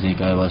metal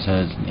music, I was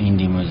heard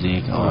indie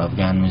music or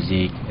Afghan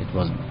music. It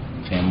was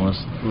famous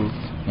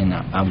in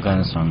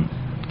Afghanistan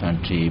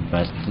country,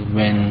 but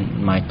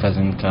when my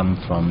cousin come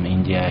from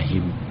India, he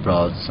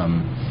brought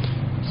some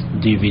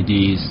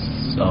DVDs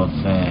of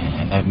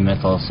heavy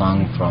metal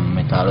song from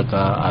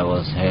Metallica. I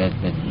was heard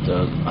that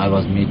I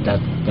was meet that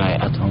guy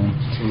at home.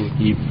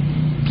 He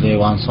play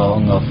one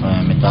song of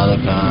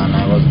Metallica, and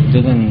I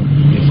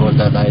before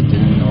that I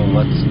didn't know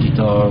what's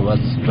guitar,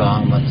 what's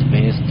drum, what's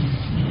bass.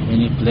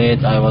 When he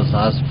played, I was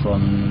asked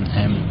from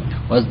him,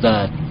 what's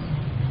that?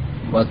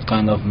 What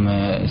kind of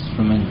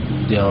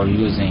instrument they are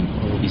using?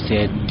 He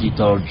said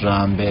guitar,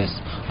 drum, bass.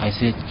 I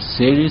said,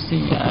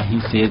 seriously? Yeah. He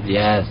said,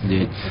 yes,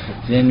 dude.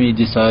 Then we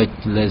decided,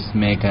 let's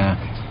make a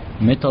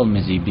metal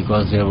music,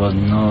 because there was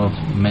no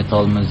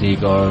metal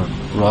music or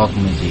rock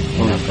music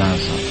in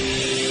Afghanistan.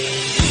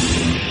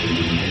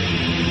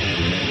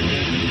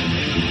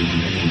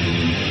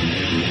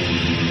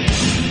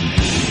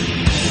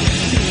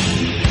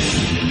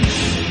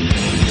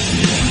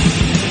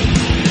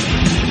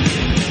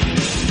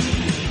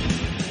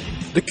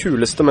 Det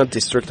kuleste med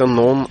District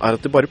Unknown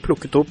at de bare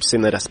plukket opp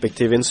sine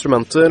respektive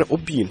instrumenter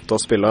og begynte å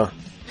spille.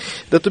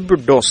 Dette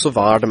burde også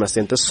være det mest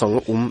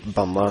interessante om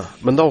bandet,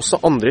 men det også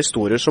andre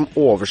historier som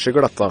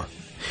overskygger dette.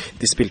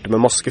 De spilte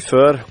med maske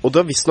før, og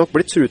det har visst nok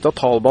blitt truet av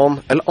Taliban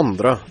eller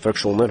andre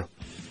fraksjoner.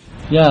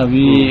 Yeah,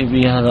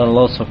 we had a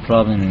lot of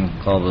problems in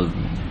Kabul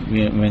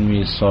when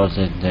we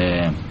started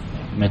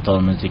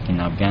metal music in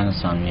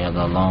Afghanistan. We had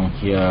a long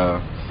hair,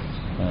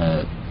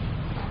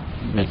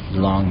 with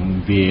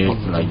long beard,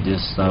 like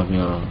this stuff.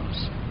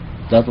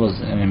 That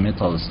was a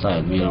metal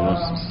style. We were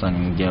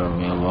standing there,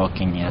 we were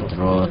walking at the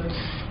road.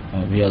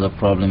 We had a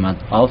problem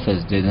at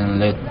office. They didn't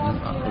let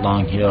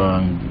long hair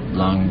and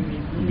long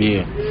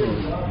beard.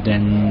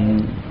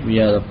 Then we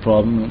had a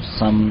problem.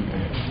 Some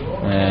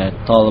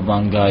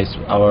Taliban guys.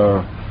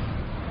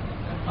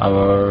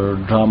 Our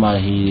drummer,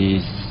 he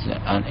is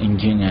an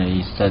engineer.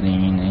 He's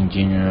studying in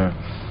engineer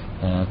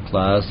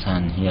class,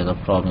 and he had a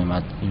problem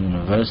at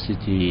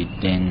university.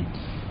 Then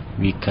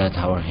we cut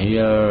our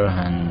hair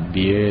and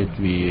beard.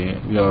 We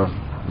are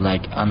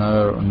like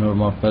another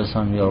normal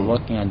person. We are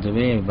walking at the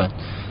way, but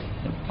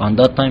on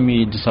that time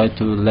we decided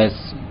to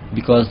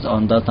because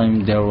on that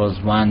time there was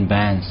one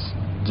band,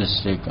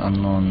 District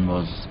Unknown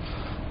was.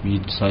 We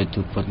decided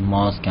to put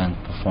mask and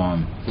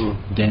perform.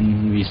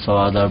 Then we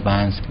saw other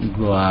bands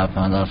grow up,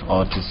 other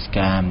artists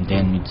come.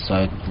 Then we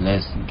decided,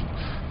 let's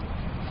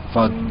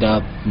fucked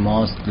up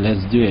mask,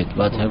 let's do it.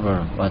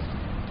 Whatever what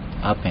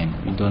happened,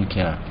 we don't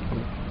care.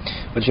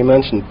 But you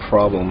mentioned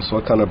problems.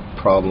 What kind of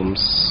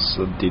problems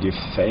did you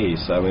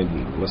face? I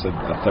mean, was it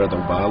a threat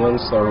of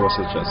violence, or was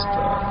it just...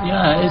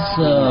 Yeah, it's...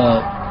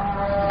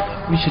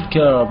 we should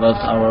care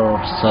about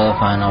ourselves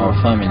and our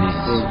families.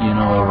 You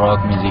know,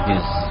 rock music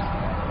is...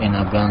 in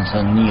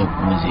Afghanistan, new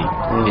music.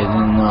 They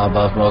didn't know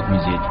about rock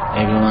music.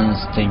 Everyone's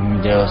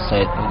thinking they're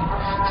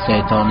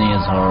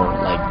Satanists or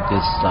like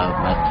this stuff,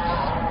 but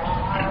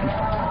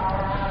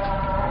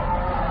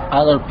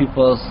other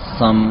people,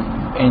 some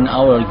in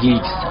our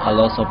gigs, a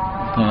lot of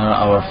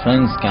our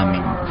friends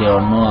coming, they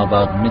all know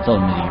about metal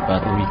music,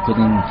 but we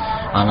couldn't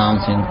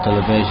announce in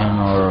television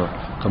or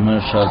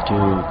commercial to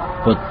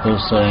put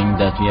postering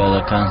that we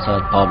are a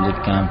concert, public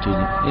come to.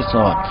 It's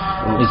all.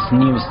 It's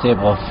new step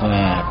of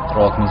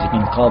rock music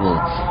in Kabul,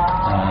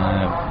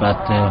 but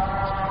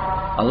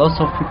a lot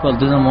of people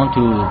didn't want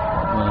to.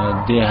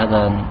 They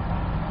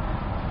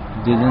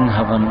didn't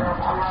have a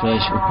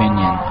fresh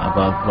opinion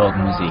about rock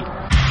music.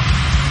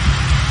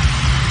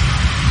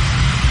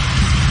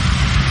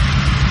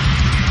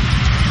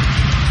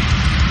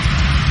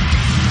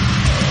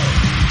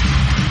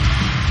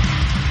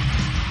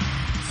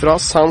 Fra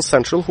Sound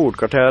Central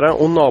hovedkvarteret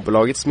og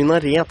nabolagets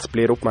minaret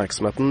blir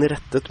oppmerksomheten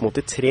rettet mot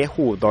de 3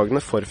 hoveddagene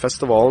for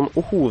festivalen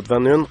og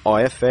hovedvenuen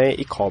AFA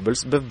i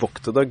Kabuls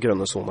bevoktede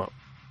grønne zone.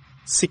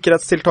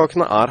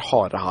 Sikkerhetstiltakene er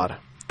harde her.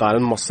 Det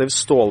er en massiv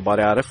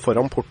stålbarriere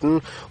foran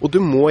porten, og du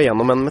må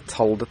gjennom en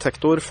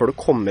metalldetektor før du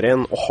kommer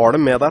inn, og har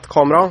du med deg et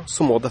kamera,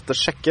 så må dette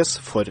sjekkes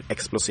for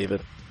eksplosiver.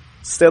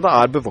 Stedet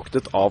er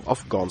bevoktet av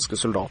afghanske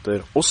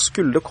soldater, og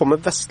skulle det komme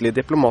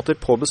vestlige diplomater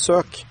på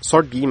besøk, så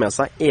har de med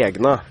seg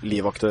egne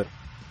livvakter.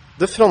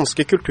 Det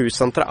franske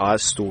kultursentret er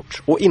stort,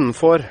 og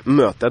innenfor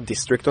møter jeg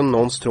District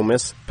Unknowns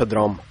trommis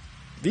Pedram.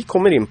 Vi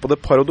kommer inn på det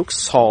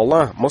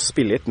paradoksale med å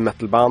spille i et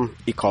metalband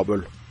i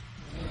Kabul.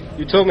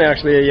 You told me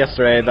actually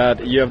yesterday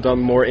that you have done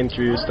more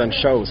interviews than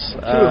shows.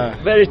 True,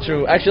 very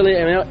true. Actually,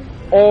 I mean,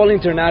 all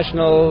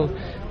international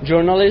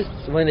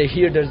journalists, when they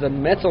hear there's a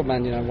metal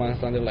band in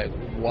Afghanistan, they're like,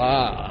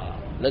 wow,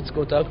 let's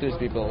go talk to these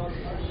people.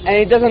 And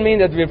it doesn't mean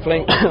that we're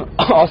playing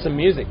awesome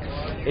music.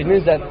 It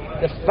means that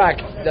the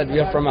fact that we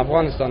are from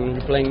Afghanistan and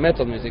we're playing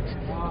metal music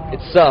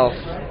itself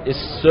is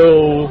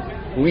so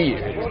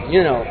weird,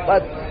 you know.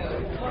 But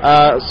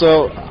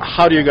so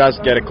how do you guys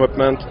get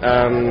equipment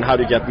and how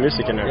do you get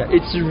music in here? Yeah,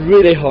 it's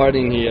really hard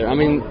in here. I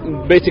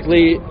mean,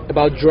 basically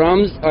about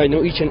drums, I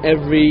know each and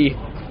every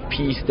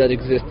piece that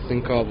exists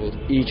in Kabul.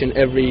 Each and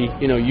every,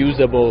 you know,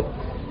 usable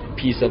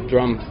piece of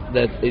drum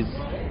that is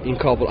in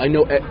Kabul. I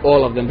know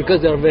all of them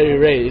because they're very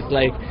rare. It's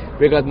like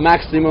we got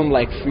maximum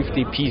like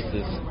 50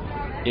 pieces.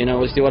 You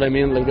know, see what I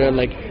mean? Like there are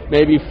like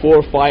maybe 4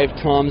 or 5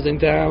 toms in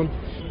town.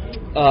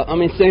 I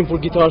mean, same for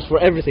guitars, for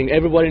everything.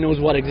 Everybody knows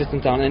what exists in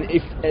town. And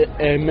if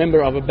a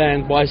member of a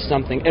band buys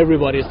something,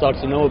 everybody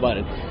starts to know about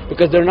it.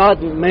 Because there are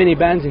not many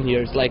bands in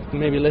here. It's like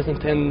maybe less than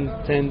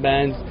 10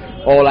 bands,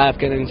 all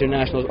Afghan and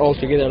internationals, all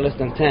together less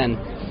than 10.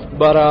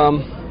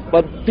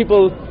 But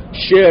people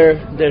share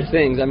their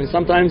things. I mean,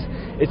 sometimes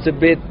it's a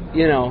bit,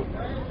 you know,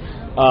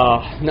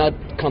 not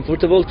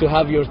comfortable to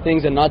have your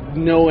things and not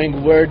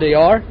knowing where they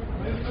are.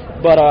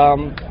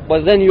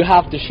 But then you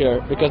have to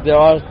share because there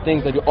are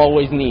things that you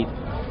always need.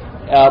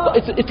 But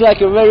it's like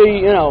a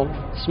very, you know,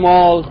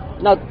 small,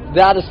 not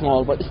that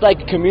small, but it's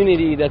like a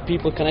community that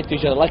people connect to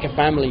each other, like a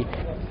family.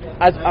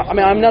 I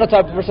mean, I'm not a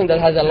type of person that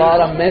has a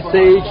lot of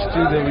message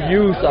to the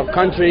youth of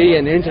country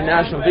and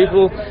international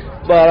people,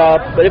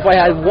 but if I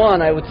had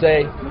one, I would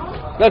say,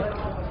 look,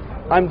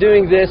 I'm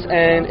doing this,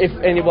 and if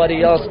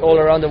anybody else all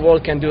around the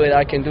world can do it,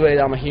 I can do it.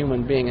 I'm a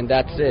human being, and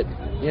that's it.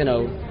 You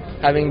know,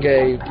 having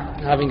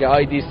an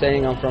ID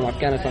saying I'm from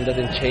Afghanistan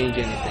doesn't change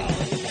anything.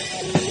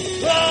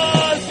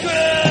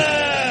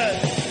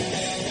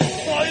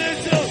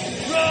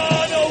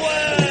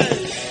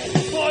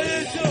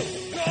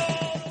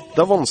 Det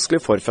er vanskelig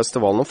for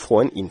festivalen å få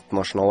inn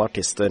internasjonale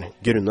artister,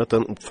 grunnet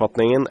den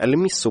oppfatningen eller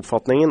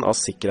misoppfatningen av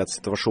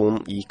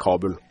sikkerhetssituasjonen i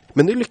Kabul.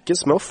 Men de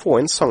lykkes med å få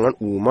inn sangeren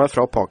Omar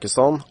fra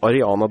Pakistan,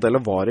 Ariana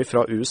Delavari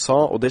fra USA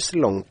og det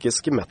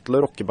srilankiske metal-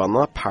 og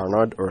rockebandet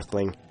Paranoid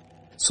Earthling.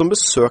 Som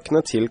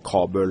besøkende til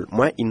Kabul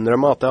må jeg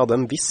innrømme at jeg hadde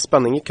en viss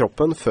spenning i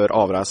kroppen før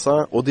avreise,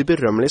 og de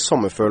berømmelige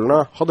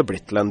sommerfølene hadde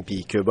blitt til en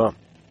bikube.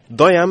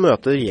 Da jeg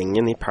møter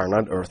gjengen i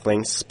Paranoid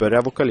Earthling, spør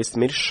jeg vokalist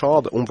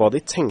Mirshad om hva de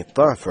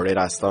tenkte før de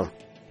reiste.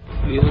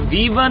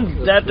 We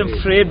weren't that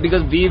afraid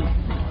because we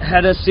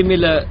had a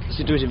similar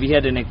situation. We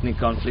had an ethnic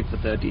conflict for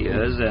 30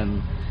 years,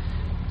 and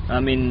I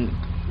mean,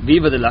 we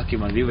were the lucky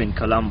ones. We were in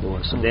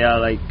Colombo, so they are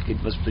like,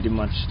 it was pretty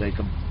much like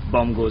a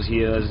bomb goes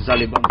here,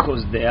 Taliban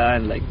goes there,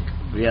 and like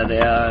we are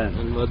there.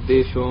 And what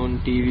they show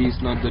on TV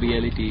is not the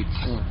reality,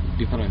 it's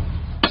different.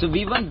 So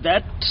we weren't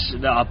that,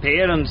 our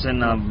parents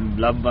and our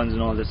loved ones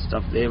and all that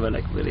stuff, they were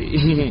like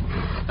very,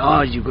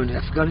 oh, you're going to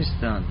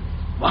Afghanistan.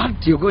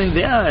 What? You're going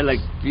there? Like,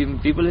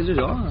 people said,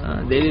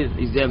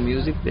 is there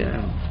music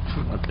there?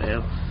 What the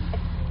hell?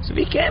 So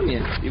we came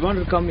here. We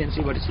wanted to come here and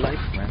see what it's like,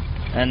 man.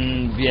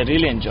 And we are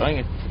really enjoying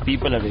it. The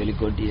people are really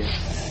good here.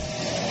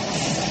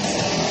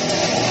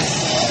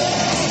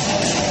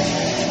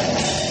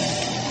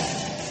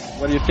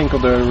 What do you think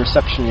of the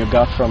reception you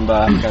got from the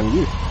Afghan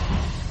youth?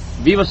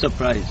 We were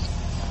surprised.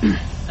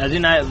 As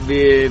in,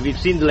 we've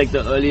seen like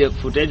the earlier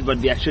footage, but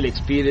we actually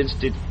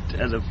experienced it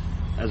as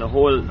a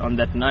whole on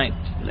that night.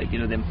 Like, you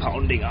know, them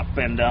pounding up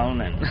and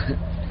down, and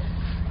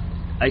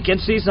I can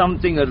see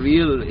something, a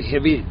real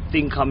heavy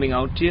thing coming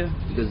out here,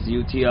 because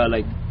youth here are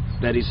like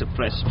very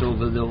suppressed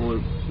over the whole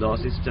law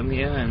system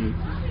here, and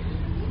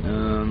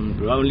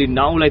only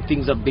now like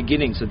things are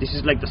beginning. So this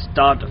is like the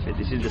start of it.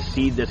 This is the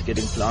seed that's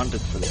getting planted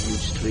for the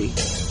huge tree.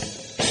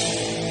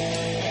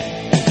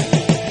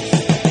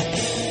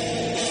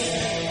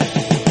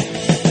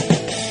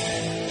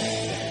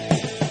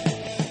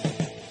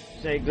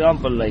 Say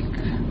example, like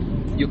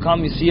you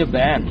come, you see a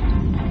band,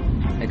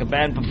 like a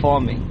band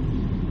performing.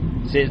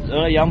 Says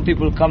young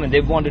people come and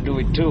they want to do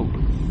it too.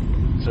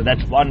 So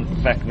that's one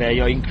fact where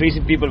you're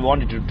increasing people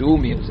wanting to do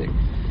music.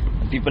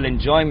 And people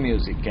enjoy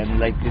music, and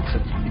like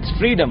it's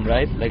freedom,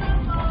 right? Like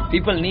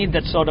people need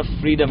that sort of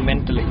freedom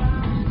mentally.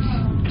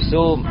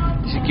 So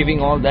this is giving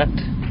all that.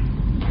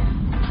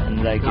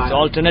 And like it's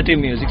alternative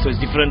music, so it's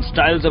different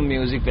styles of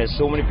music where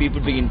so many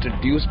people being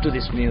introduced to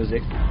this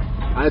music.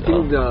 I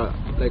think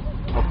like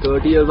after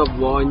 30 years of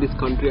war in this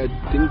country, I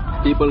think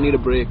people need a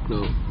break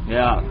now.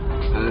 Yeah.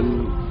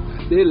 And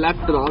they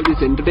lacked all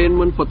this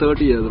entertainment for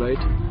 30 years, right?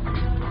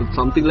 But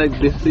something like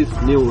this is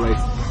new, right?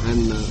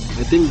 And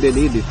I think they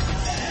need it.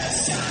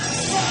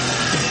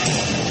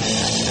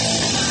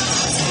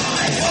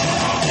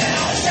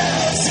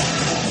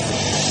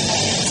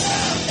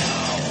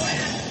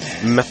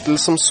 Metal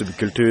som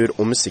subkultur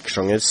og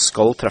musikksjanger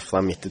skal treffe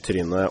deg midt i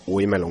trynet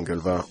og i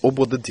mellomgulvet, og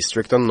både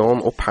District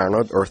Unknown og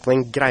Paranoid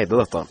Earthling greide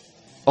dette.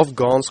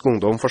 Afghansk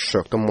ungdom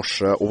forsøkte å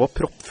morse og var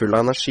proppfull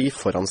av energi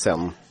foran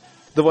scenen.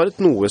 Det var et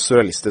noe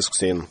surrealistisk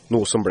syn,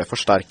 noe som ble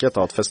forsterket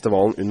av at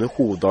festivalen under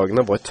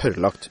hoveddagene var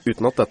tørrlagt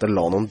uten at dette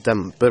la noen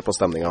demper på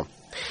stemninga.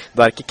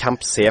 Det er ikke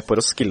Camp C på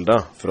Roskilde,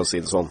 for å si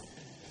det sånn.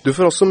 Du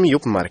får også mye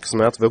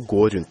oppmerksomhet ved å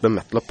gå rundt med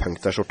metal- og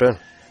punk-t-skjorter.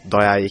 Da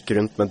jeg gikk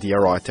rundt med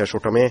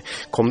DRI-t-skjorta mi,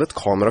 kom det et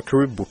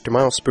kameracrew bort til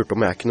meg og spurte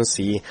om jeg kunne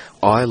si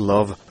I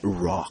love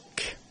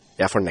rock.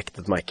 Jeg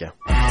fornektet meg ikke.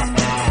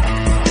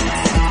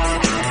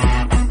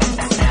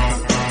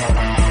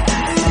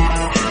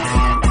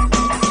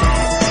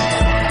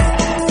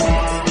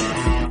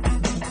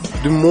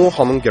 Du må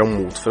ha noen gram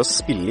mot for å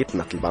spille i et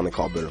metalband i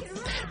Kabul.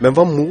 Men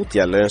hva mot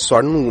gjelder, så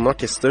er det noen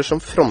artister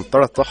som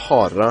fronter dette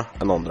hardere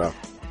enn andre.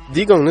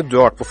 De gangene du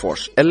har vært på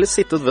vors, eller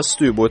sittet ved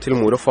stuebordet til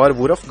mor og far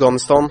hvor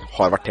Afghanistan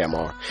har vært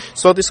temaet,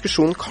 så har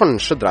diskusjonen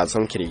kanskje dreid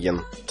seg om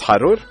krigen,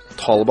 terror,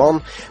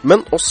 Taliban,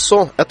 men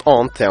også et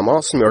annet tema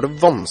som gjør det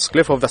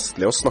vanskelig for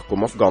vestlige å snakke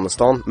om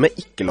Afghanistan med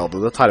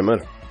ikke-ladede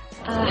termer.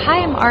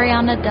 Hi, I'm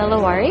Ariana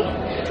Delavari.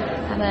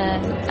 I'm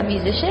a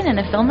musician and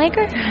a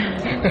filmmaker,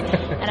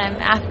 and I'm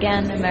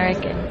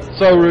Afghan-American.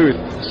 So Ruth,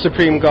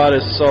 supreme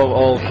goddess of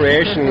all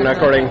creation,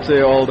 according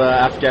to all the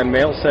Afghan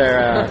males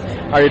here,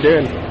 how are you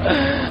doing?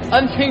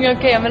 I'm doing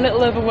okay. I'm a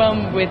little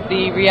overwhelmed with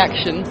the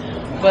reaction,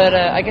 but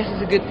I guess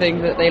it's a good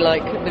thing that they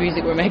like the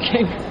music we're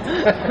making.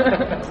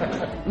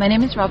 My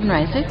name is Robin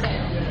Reisig,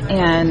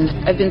 and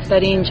I've been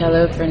studying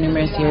cello for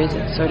numerous years.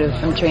 It's sort of,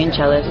 I'm trained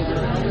cellist,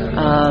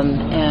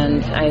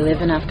 and I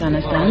live in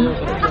Afghanistan,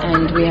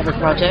 and we have a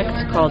project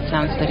called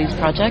Sound Studies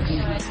Projects.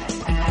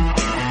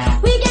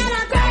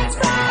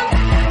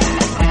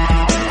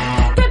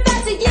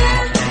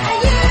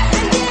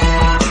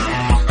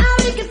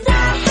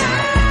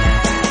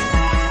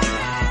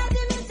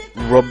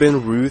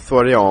 Robin, Ruth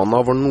og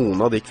Ariana var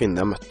noen av de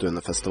kvinner jeg møtte under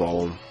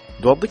festivalen.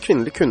 Du hadde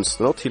kvinnelige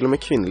kunstnere og til og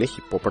med kvinnelige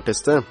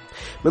hiphop-artister,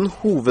 men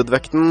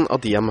hovedvekten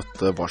av de jeg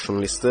møtte var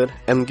journalister,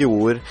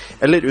 NGO-er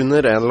eller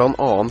under en eller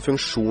annen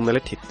funksjon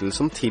eller titel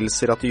som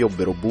tilsier at de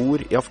jobber og bor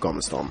i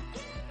Afghanistan.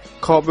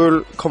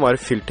 Kabul kan være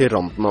fylt til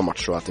randen av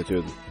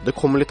macho-attitude. Det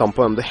kommer litt an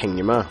på hvem du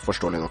henger med,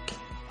 forståelig nok.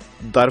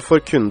 Derfor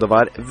kunne det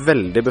være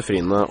veldig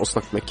befriende å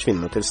snakke med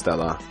kvinner til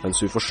stede,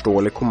 mens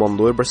uforståelige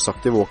kommandoer ble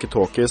sagt i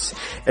walkie-talkies,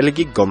 eller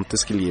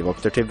gigantiske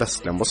livvakter til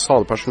vestlig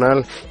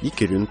ambassadepersonell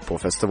gikk rundt på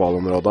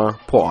festivalområdet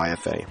på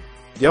IFA.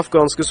 De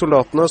afghanske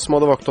soldatene som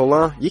hadde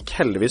vaktholdet, gikk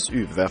heldigvis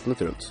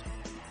ubevæpnet rundt.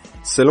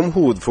 Selv om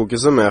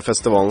hovedfokuset med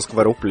festivalen skal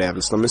være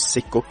opplevelsen av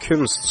musikk og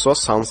kunst, så har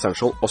Sound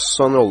Central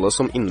også en rolle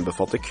som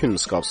innbefatter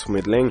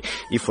kunnskapsformidling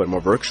i form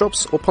av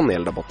workshops og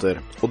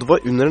paneldebatter. Og det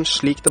var under en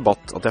slik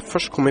debatt at jeg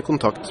først kom i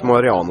kontakt med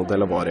Ariana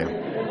Delavari.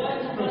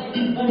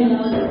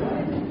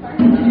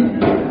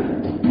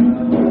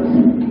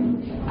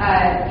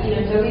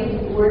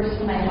 Joey works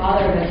for my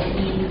father, but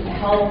he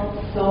helped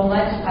so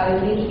much. I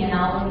was making an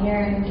album here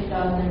in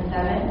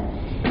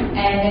 2007.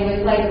 And it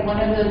was like one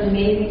of those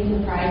amazing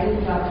surprises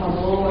about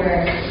Kabul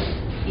where,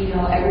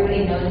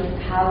 everybody knows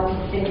how to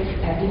fix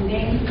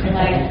everything.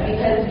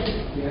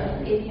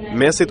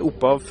 Med sitt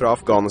opphav fra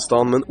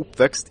Afghanistan, men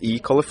oppvekst i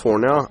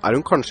California, er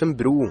hun kanskje en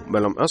bro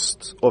mellom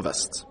øst og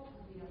vest.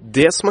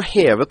 Det som er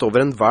hevet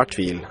over enhver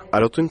tvil,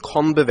 er at hun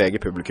kan bevege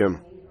publikum.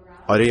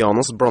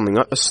 Arianas blanding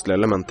av østlige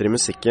elementer i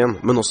musikken,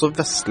 men også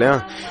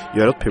vestlige,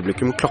 gjør at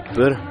publikum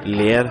klapper,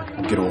 ler,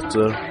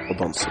 gråter og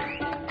danser.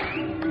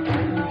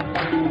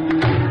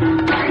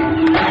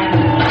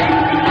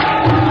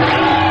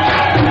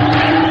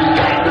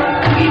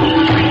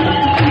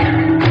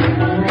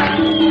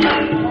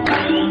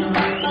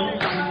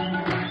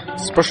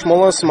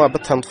 Spørsmålet som er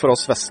betent for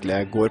oss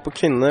vestlige går på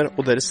kvinner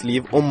og deres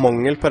liv og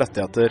mangel på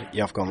rettigheter i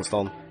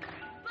Afghanistan.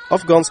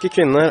 Afghanske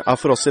kvinner er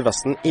for oss i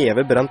Vesten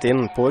evig brent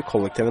inn på vår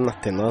kollektive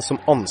netthinne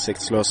som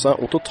ansiktsløse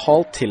og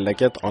totalt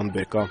tildekket av en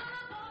burka.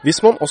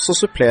 Hvis man også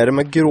supplerer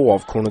med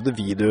grovkornede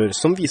videoer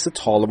som viser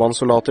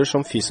Taliban-soldater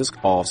som fysisk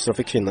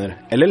avstraffer kvinner,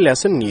 eller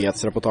leser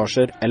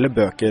nyhetsreportasjer eller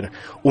bøker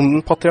om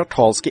den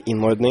patriarkalske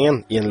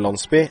innordningen i en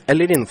landsby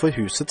eller innenfor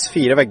husets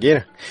 4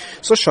 vegger,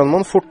 så skjønner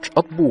man fort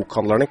at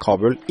bokhandleren i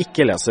Kabul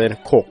ikke leser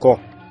KK.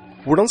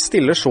 Hvordan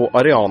stiller så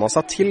Ariana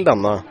seg til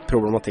denne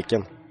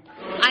problematikken?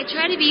 I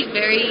try to be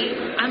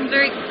I'm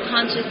very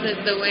conscious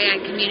of the way I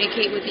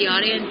communicate with the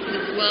audience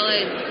as well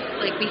as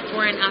like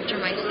before and after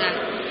my set.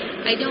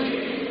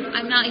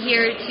 I'm not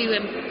here to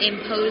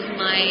impose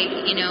my,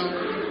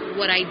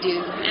 what I do.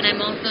 And I'm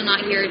also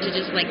not here to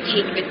just like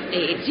take the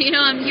stage.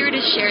 I'm here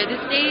to share the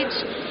stage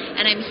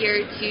and I'm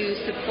here to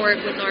support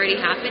what's already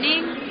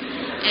happening.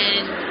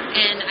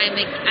 And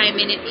I'm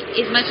in it,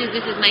 as much as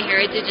this is my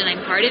heritage and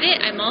I'm part of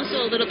it, I'm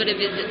also a little bit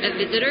of a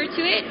visitor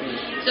to it.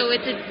 So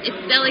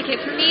it's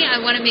delicate for me.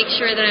 I want to make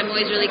sure that I'm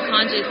always really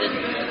conscious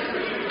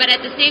but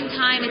at the same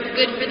time, it's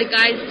good for the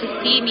guys to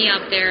see me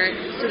up there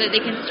so that they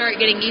can start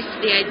getting used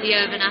to the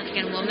idea of an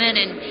Afghan woman.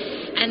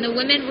 And the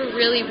women were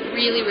really,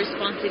 really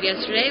responsive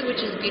yesterday, which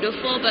is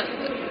beautiful. But,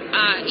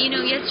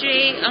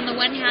 yesterday, on the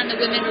one hand,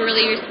 the women were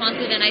really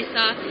responsive. And I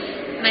saw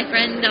my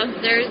friend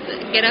downstairs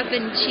get up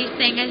and she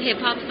sang a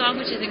hip-hop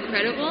song, which is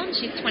incredible. And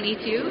she's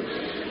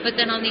 22. But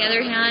then on the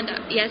other hand,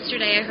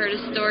 yesterday I heard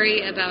a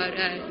story about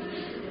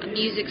a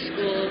music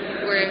school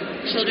where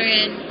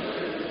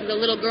the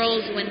little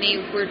girls, when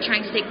they were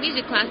trying to take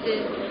music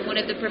classes,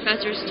 one of the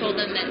professors told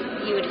them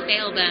that he would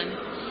fail them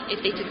if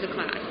they took the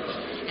class.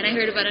 And I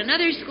heard about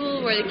another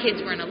school where the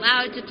kids weren't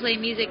allowed to play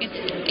music. And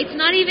it's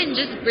not even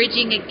just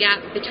bridging a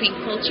gap between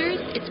cultures,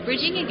 it's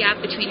bridging a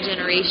gap between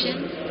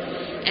generations.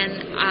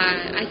 And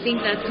I think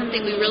that's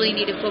something we really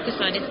need to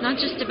focus on. It's not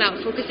just about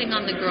focusing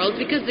on the girls,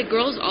 because the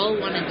girls all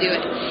want to do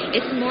it.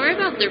 It's more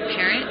about their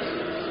parents.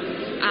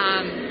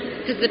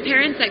 Because the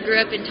parents that grew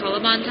up in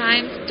Taliban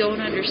times don't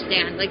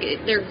understand. Like,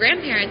 their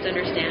grandparents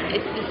understand.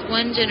 It's this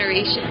one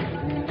generation.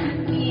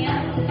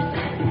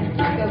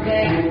 Go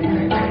big.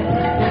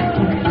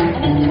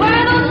 And it's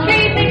where those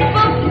streets they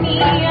spoke to me.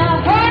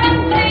 I've heard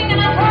them sing and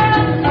I've heard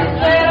them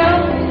say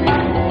oh.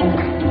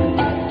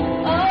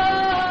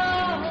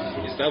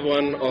 Is that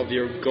one of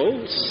your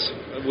goals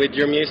with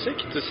your music?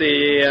 To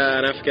see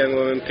an Afghan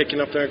woman picking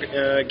up their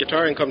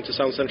guitar and come to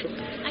Sound Central?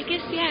 I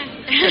guess, yeah.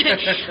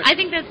 I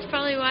think that's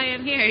probably why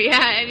I'm here.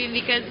 Yeah,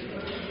 because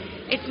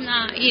it's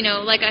not,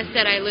 like I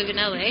said, I live in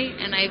LA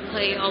and I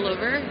play all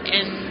over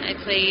and I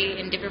play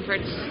in different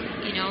parts,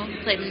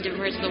 played in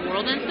different parts of the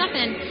world and stuff.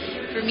 And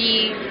for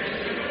me,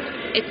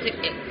 it's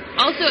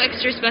also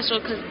extra special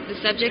because the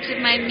subject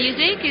of my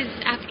music is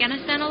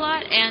Afghanistan a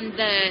lot and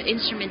the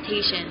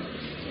instrumentation.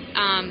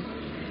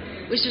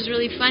 Which is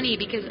really funny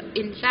because,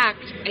 in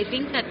fact, I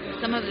think that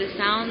some of the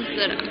sounds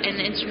and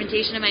the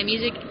instrumentation of my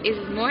music is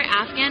more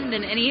Afghan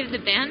than any of the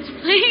bands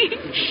play.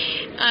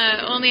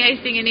 Only I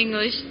sing in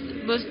English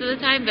most of the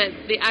time, but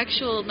the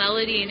actual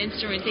melody and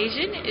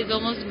instrumentation is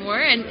almost more,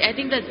 and I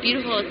think that's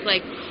beautiful. It's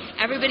like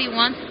everybody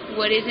wants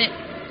what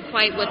isn't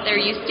quite what they're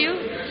used to.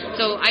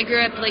 So I grew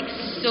up like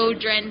so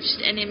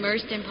drenched and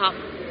immersed in pop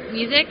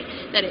music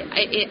that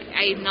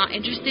I'm not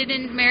interested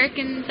in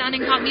American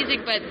sounding pop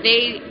music, but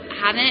they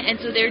haven't, and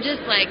so they're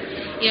just like,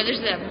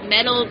 there's a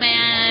metal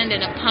band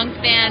and a punk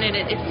band, and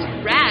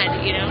it's rad,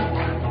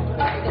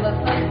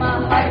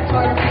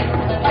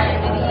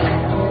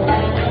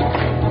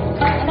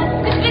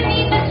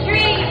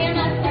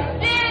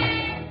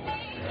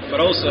 But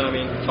also also, I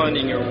mean,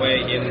 finding your way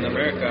in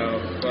America,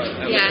 but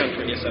the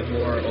country is at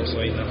war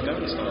also in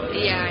Afghanistan.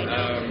 Yeah, I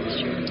know.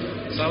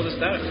 So how does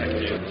that affect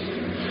you?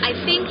 I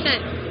think that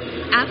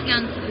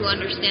Afghans who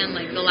understand,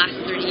 like, the last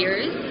 30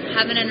 years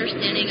have an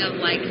understanding of,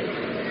 like,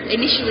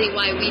 initially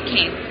why we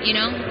came, you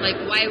know?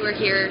 Like, why we're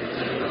here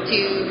to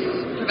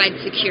provide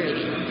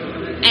security.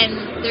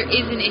 And there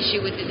is an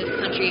issue within this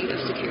country of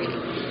security.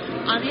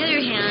 On the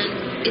other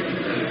hand,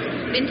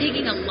 it's been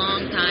taking a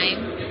long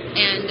time,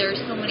 and there's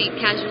so many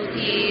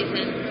casualties,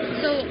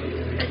 and so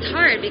it's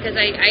hard because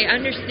I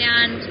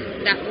understand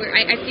that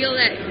I feel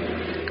that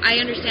I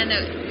understand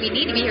that we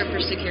need to be here for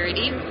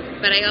security,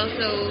 but I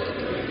also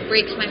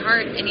breaks my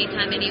heart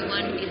anytime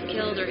anyone is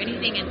killed or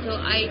anything, and so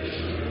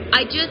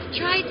I just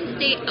try to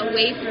stay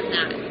away from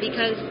that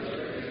because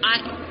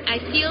I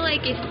feel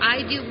like if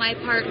I do my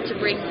part to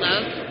bring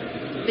love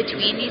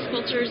between these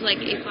cultures, like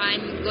if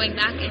I'm going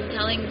back and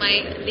telling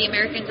the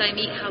Americans I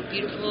meet how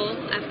beautiful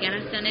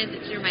Afghanistan is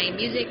through my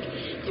music,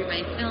 through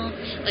my film,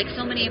 like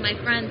so many of my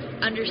friends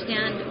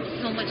understand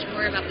so much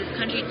more about this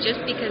country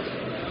just because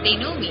they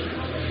know me,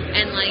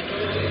 and like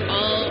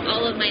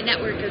all of my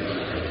network of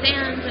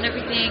fans and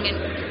everything, and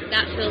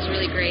that feels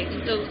really great.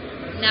 And so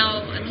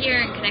now I'm here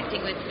and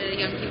connecting with the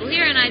young people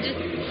here, and I just,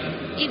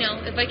 you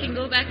know, if I can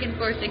go back and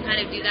forth and kind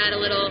of do that a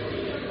little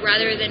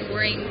rather than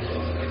worrying.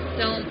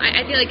 So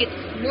I feel like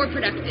it's more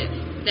productive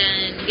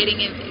than getting,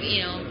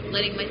 you know,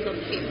 letting myself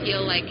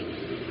feel like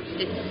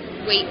this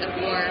weight of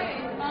war.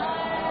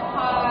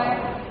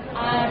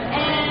 I'm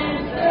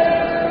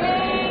answering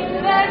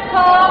the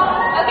call.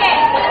 Okay,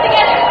 put it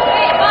together.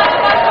 Wait, watch.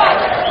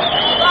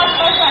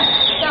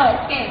 So,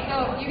 okay,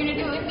 so you're going to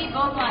do it with me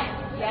both lines.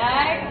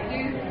 5,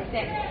 2,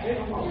 6.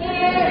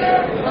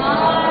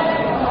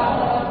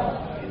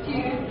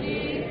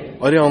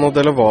 Ariana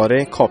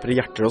Delavari kaprer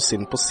hjerter og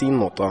sinn på sin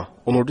måte,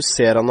 og når du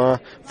ser henne,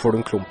 får du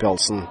en klump i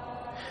halsen.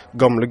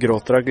 Gamle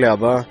gråter av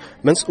glede,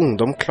 mens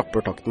ungdom klapper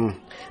takten.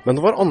 Men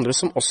det var andre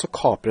som også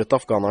kapret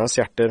afghanernes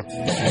hjerter.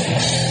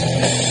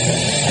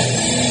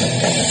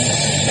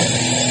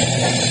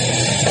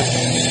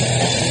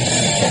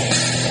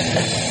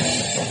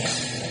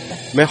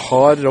 Med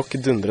hard rock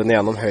dundrende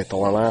gjennom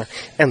høyttalerne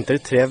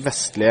entrer 3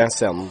 vestlige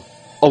scenen.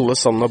 Alle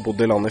sammen har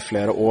bodd i landet i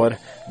flere år.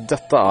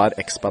 Dette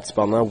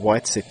expatsbandet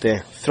White City,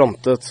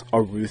 frontet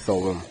av Ruth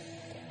Owen.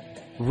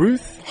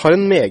 Ruth har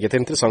en meget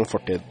interessant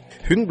fortid.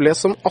 Hun ble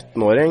som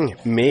 18-åring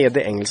med i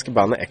det engelske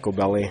bandet Echo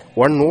Valley,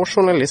 og nå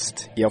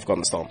journalist i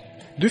Afghanistan.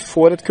 Du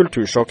får et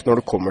kultursjokk når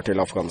du kommer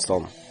til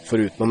Afghanistan.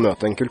 Foruten å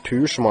møte en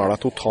kultur som deg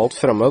totalt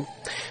fremmed,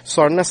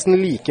 så det nesten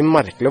like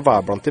merkelig å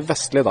være blant de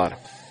vestlige der.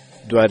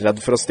 Du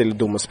redd for å stille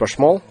dumme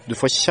spørsmål, du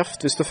får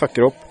kjeft hvis du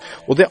fucker opp,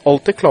 og de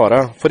alltid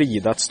klare for å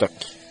gi deg et støkk.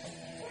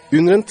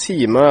 Under en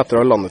time etter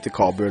å ha landet i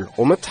Kabul,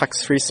 og med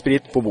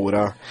tax-free-sprit på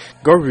bordet,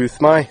 ga Ruth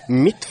meg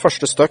mitt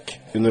første støkk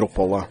under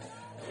oppholdet.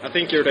 I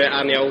think you're the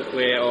Annie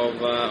Oakley of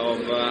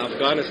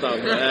Afghanistan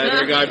in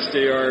regards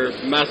to your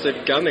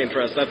massive gun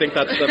interest. I think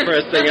that's the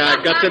first thing I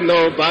got to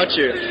know about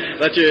you,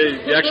 that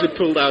you actually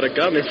pulled out a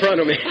gun in front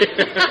of me.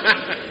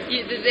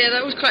 Yeah,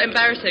 that was quite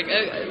embarrassing.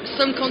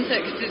 Some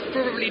context is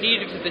probably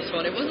needed for this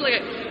one. It wasn't like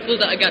I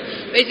pulled out a gun.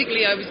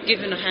 Basically, I was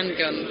given a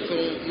handgun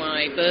for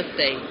my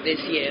birthday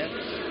this year.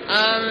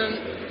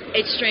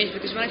 It's strange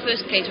because when I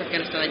first came to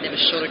Afghanistan, I'd never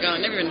shot a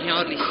gun, never even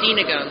hardly seen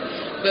a gun.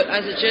 But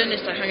as a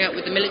journalist, I hung out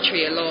with the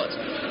military a lot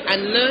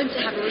and learned to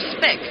have a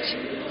respect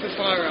for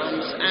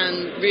firearms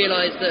and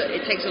realised that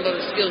it takes a lot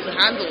of skill to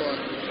handle one.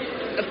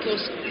 Of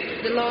course,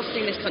 the last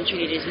thing this country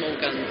needs is more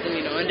guns, and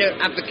you know, I don't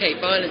advocate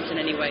violence in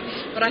any way,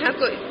 but I have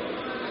got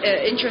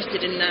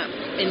interested in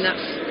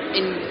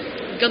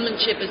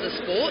gunmanship as a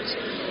sport,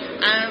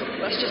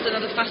 and that's just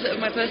another facet of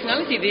my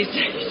personality these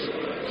days.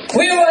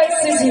 We're White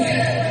City.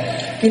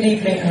 Good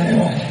evening,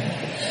 everyone.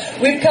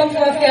 We've come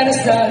from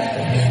Afghanistan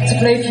to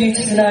play for you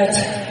tonight,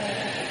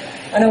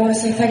 and I want to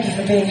say thank you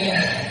for being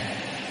here.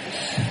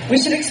 We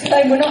should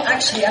explain we're not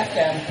actually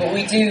Afghan, but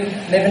we do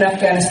live in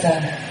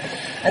Afghanistan.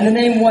 And the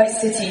name White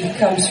City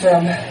comes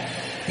from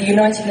the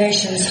United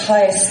Nations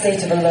highest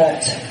state of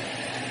alert.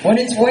 When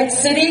it's White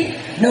City,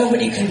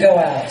 nobody can go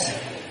out.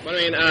 I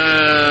mean,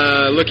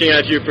 looking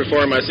at you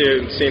perform, I've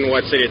seen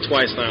White City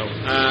twice now.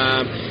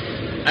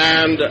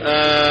 And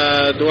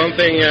the one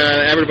thing,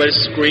 everybody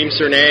screams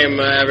your name,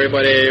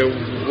 everybody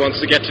wants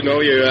to get to know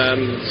you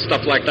and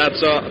stuff like that.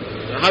 So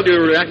how do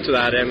you react to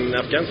that in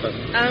Afghanistan?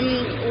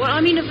 Well,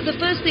 I mean, the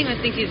first thing I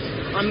think is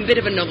I'm a bit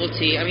of a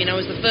novelty. I mean, I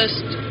was the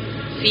first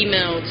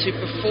female to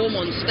perform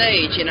on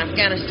stage in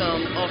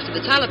Afghanistan after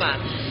the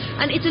Taliban.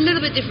 And it's a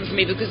little bit different for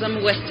me because I'm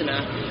a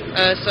Westerner.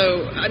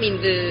 So, I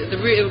mean, the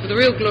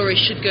real glory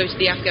should go to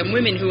the Afghan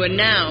women who are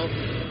now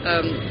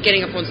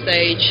getting up on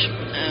stage,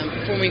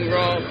 performing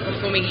rock,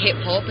 performing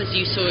hip-hop, as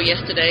you saw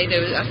yesterday.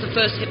 That's the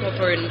first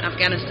hip-hopper in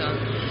Afghanistan.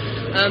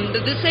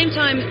 But at the same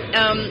time,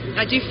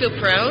 I do feel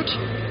proud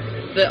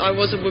that I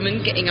was a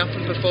woman getting up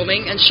and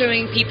performing and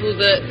showing people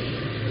that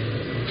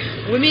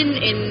women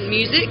in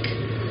music,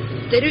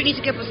 they don't need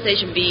to get up on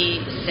stage and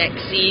be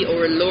sexy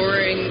or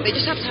alluring. They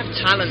just have to have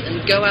talent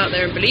and go out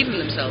there and believe in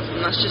themselves,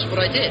 and that's just what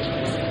I did.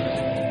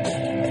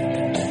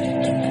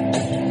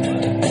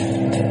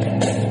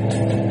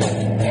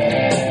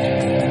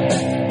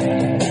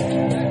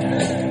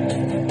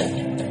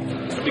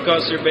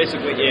 because you're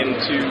basically in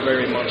two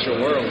very macho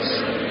worlds.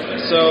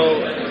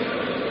 So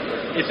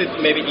is it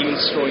maybe even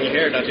stronger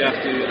here that you have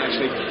to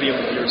actually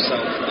build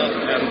yourself up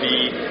and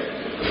be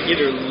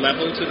either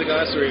level to the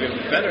guys or even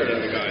better than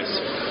the guys?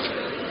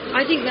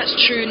 I think that's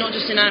true not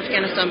just in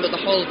Afghanistan but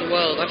the whole of the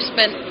world. I've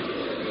spent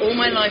all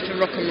my life in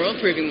rock and roll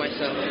proving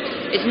myself.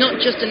 It's not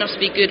just enough to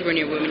be good when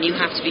you're a woman, you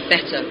have to be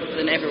better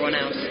than everyone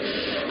else.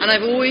 And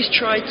I've always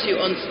tried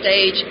to, on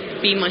stage,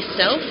 be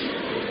myself.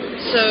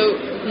 So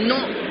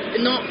not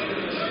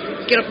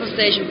get up on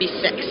stage and be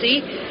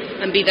sexy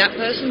and be that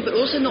person, but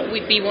also not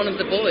be one of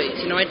the boys.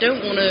 You know, I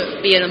don't want to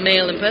be a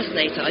male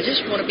impersonator. I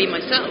just want to be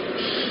myself.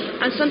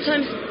 And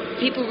sometimes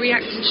people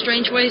react in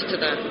strange ways to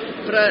that.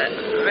 But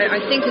I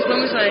think as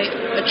long as I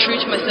am true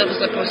to myself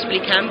as I possibly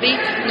can be,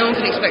 no one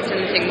can expect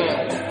anything more.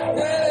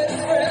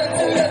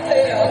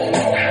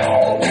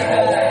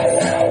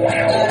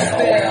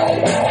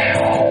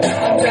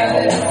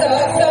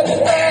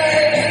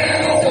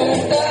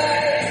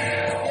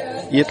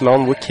 I et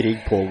land hvor krig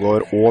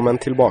pågår og med en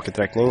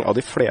tilbaketrekning av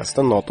de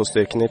fleste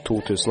NATO-styrkene i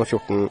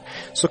 2014,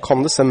 så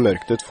kan det se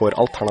mørkt ut for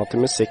alternativ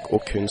musikk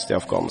og kunst i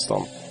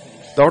Afghanistan.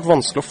 Det har vært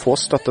vanskelig å få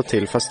støtte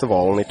til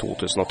festivalen i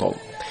 2012.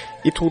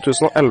 I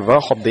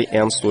 2011 hadde de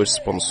en stor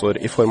sponsor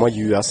i form av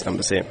US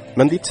Embassy,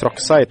 men de trakk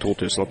seg i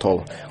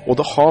 2012, og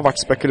det har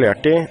vært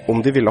spekulert i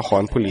om de ville ha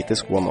en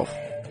politisk one-off.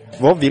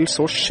 Hva vil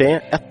så skje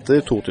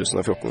etter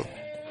 2014?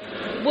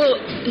 Well,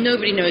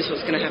 nobody knows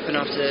what's going to happen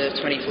after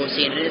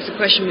 2014, and it's a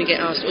question we get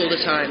asked all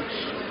the time.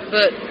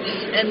 But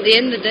at the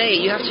end of the day,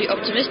 you have to be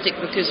optimistic,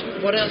 because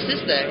what else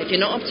is there? If you're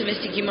not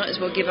optimistic, you might as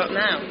well give up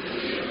now.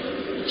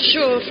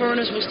 Sure,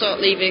 foreigners will start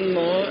leaving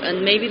more,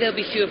 and maybe there'll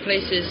be fewer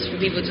places for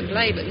people to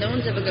play, but no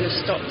one's ever going to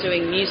stop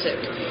doing music.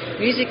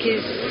 Music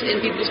is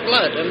in people's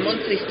blood, and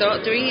once they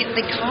start doing it,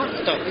 they can't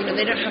stop. You know,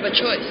 they don't have a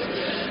choice.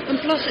 And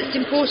plus, it's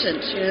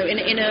important, you know,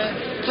 in a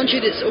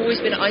country that's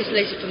always been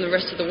isolated from the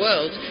rest of the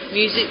world,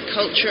 music,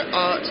 culture,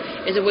 art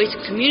is a way to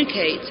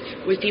communicate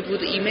with people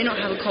that you may not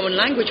have a common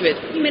language with,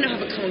 you may not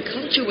have a common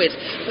culture with,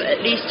 but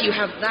at least you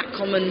have that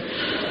common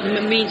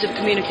means of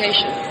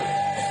communication.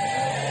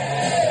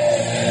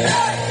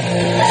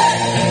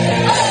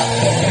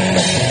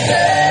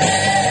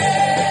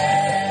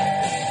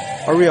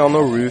 Ariana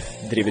Ruth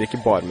driver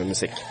ikke bare med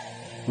musikk.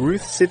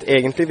 Ruth sitt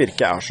egentlige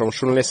virke er som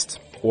journalist,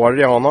 og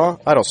Ariana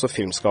er også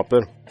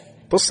filmskaper.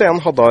 På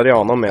scenen hadde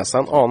Ariana med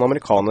seg en annen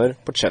amerikaner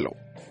på cello.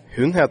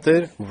 Hun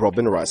heter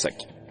Robin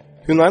Rysek.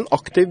 Hun er en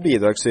aktiv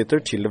bidragsyter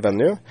til The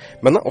Venue,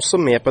 men er også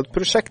med på et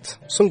prosjekt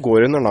som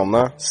går under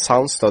navnet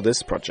Sound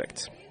Studies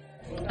Project.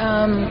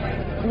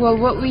 Well,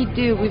 what we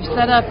do, we've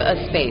set up a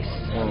space,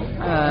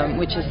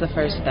 which is the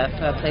first step,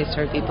 a place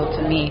for people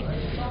to meet.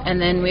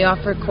 And then we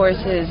offer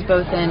courses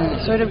both in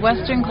sort of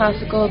Western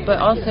classical, but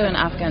also in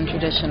Afghan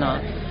traditional.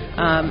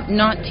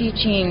 Not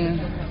teaching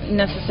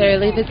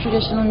necessarily the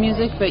traditional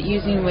music, but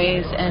using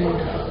ways and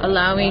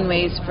allowing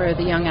ways for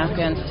the young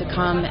Afghans to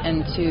come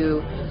and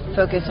to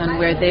focus on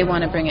where they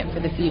want to bring it for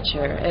the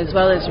future, as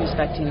well as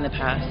respecting the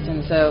past.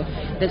 And so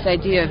this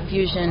idea of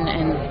fusion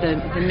and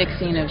the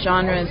mixing of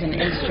genres and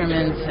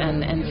instruments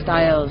and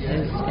styles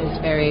is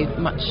very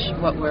much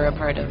what we're a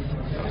part of.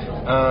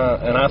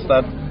 And has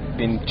that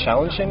been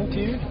challenging to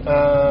you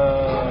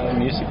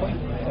musically,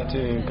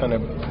 to kind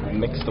of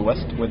mix the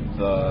West with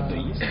the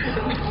East?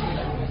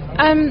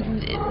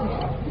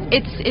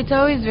 It's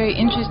always very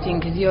interesting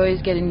because you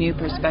always get a new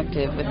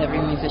perspective with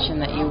every musician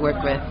that you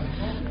work with.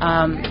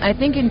 I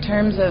think in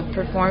terms of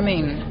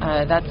performing,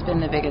 that's been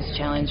the biggest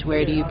challenge.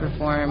 Where do you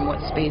perform?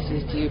 What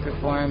spaces do you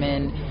perform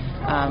in?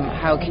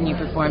 How can you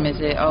perform?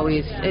 Is it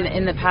always,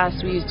 in the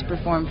past we used to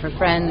perform for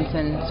friends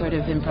and sort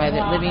of in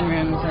private living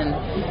rooms, and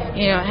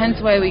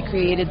hence why we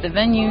created the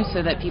venue,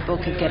 so that people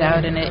could get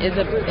out, and it is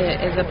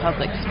a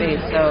public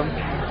space. So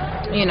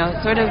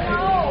sort of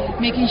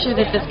making sure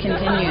that this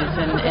continues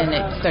and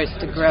it starts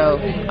to grow,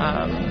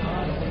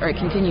 or it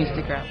continues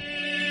to grow.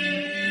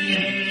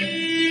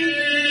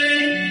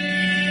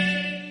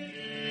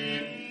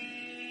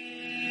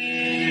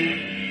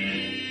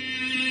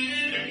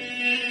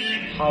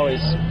 How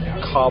is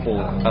Kabul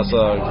as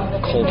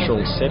a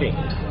cultural city?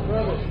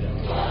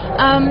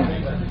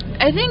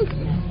 I think,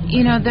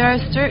 there are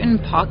certain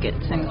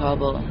pockets in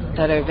Kabul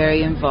that are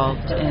very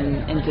involved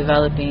in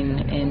developing,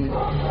 in,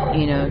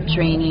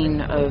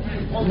 training of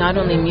not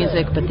only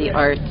music but the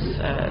arts.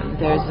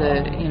 There's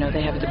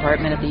they have a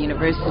department at the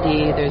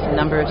university. There's a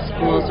number of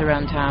schools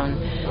around town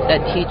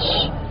that teach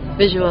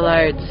visual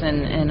arts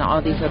and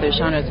all these other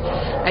genres.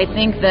 I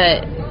think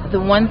that the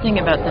one thing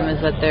about them is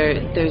that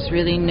there's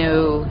really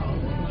no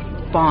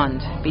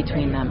bond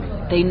between them.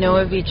 They know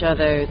of each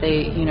other.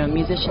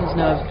 Musicians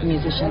know of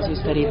musicians who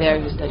study there.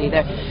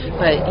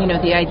 But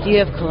the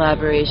idea of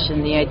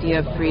collaboration, the idea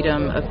of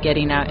freedom, of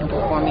getting out and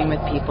performing with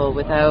people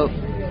without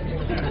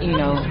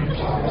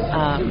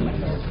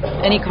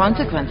any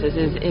consequences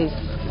is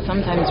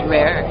sometimes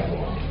rare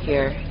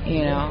here.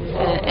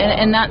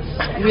 And that's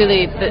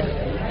really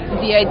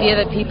the idea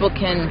that people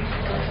can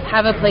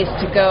have a place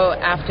to go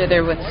after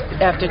they're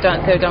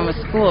done with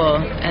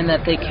school, and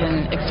that they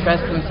can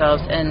express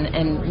themselves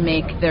and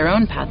make their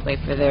own pathway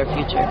for their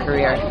future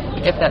career.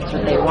 If that's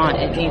what they want,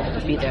 it needs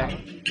to be there.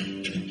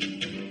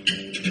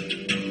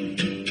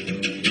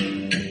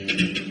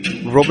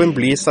 Robin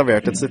blir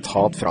servert et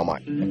sitat fra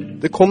meg.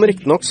 Det kommer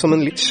riktig nok som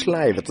en litt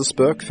sleivete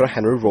spøk fra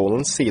Henry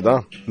Rollins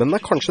side, men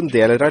det kanskje en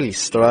del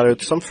realister der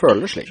ute som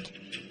føler slik.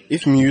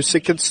 If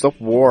music could stop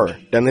war,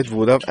 then it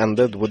would have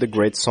ended with the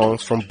great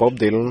songs from Bob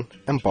Dylan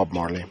and Bob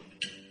Marley.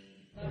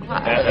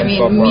 I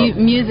mean,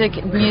 music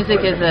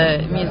is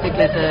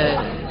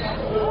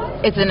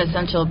it's an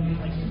essential,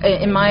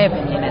 in my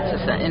opinion,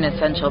 it's an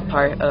essential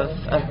part of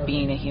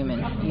being a human,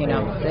 you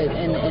know,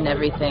 in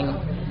everything.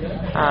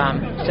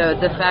 So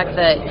the fact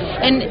that,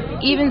 and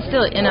even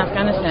still in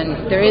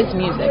Afghanistan, there is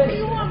music.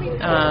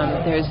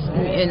 There's,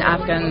 in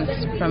Afghans,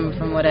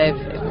 from what I've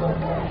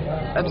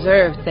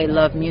observed, they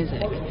love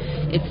music.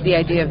 It's the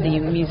idea of the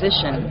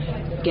musician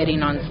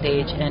getting on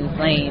stage and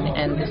playing,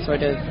 and the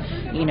sort of,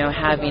 you know,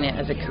 having it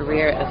as a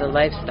career, as a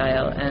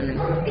lifestyle, and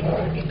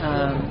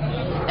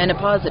a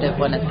positive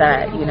one at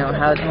that, you know,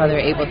 how they're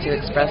able to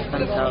express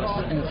themselves.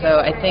 And so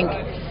I think,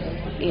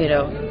 you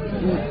know,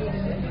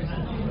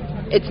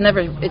 it's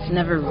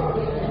never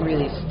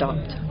really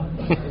stopped.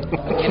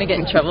 I'm gonna get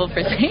in trouble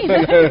for saying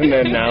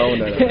that. No.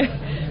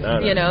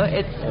 You know,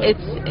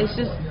 it's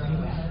just,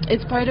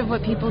 it's part of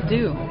what people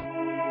do.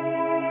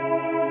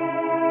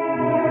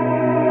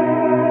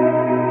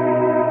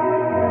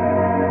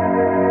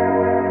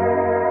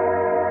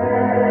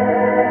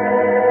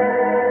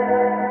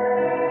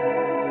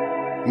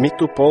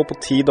 Mitt opphold på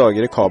 10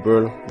 dager I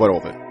Kabul var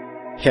over.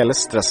 Hele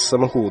stresset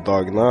med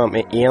hoveddagene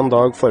med 1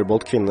 dag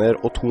forbeholdt kvinner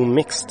og 2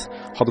 mixed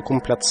hadde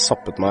komplett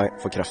sappet meg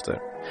for krefter.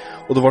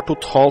 Og det var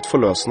totalt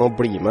forløsende å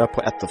bli med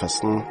på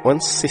etterfesten og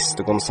en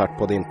siste konsert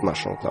på The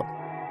International Club.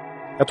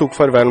 Jeg tok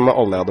farvel med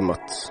alle jeg hadde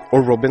møtt,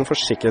 og Robin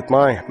forsikret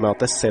meg med at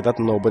they say that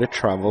nobody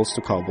travels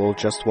to Kabul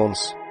just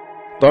once.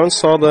 Da hun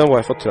sa det, var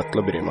jeg for trøtt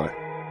til å bry meg.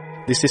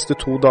 De siste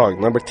 2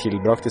 dagene ble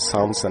tilbrakt I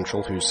Sound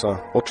Central-huset,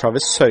 og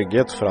Travis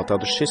sørget for at jeg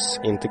hadde skyss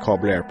inn til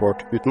Kabul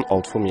Airport uten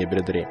alt for mye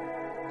bryderi.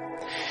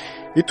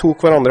 Vi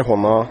tok hverandre I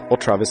hånda,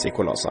 og Travis gikk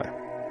og la seg.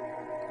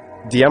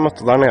 De jeg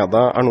møtte der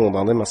nede noen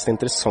av de mest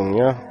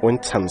interessante og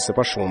intense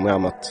personene jeg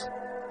har møtt.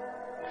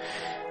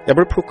 Jeg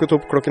ble plukket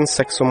opp klokken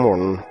 6 om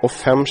morgenen, og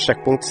 5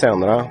 sjekkpunkt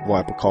senere var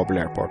jeg på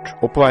Kabul Airport,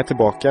 og på vei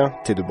tilbake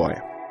til Dubai.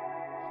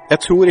 Jeg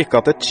tror ikke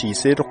at et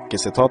cheesy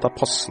rockesitat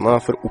passende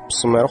for å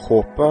oppsummere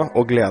håpet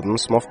og gleden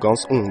som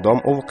afghansk ungdom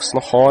og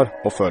voksne har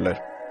og føler.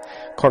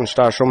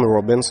 Kanskje det som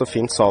Robin så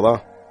fint sa det,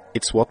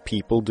 it's what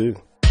people do.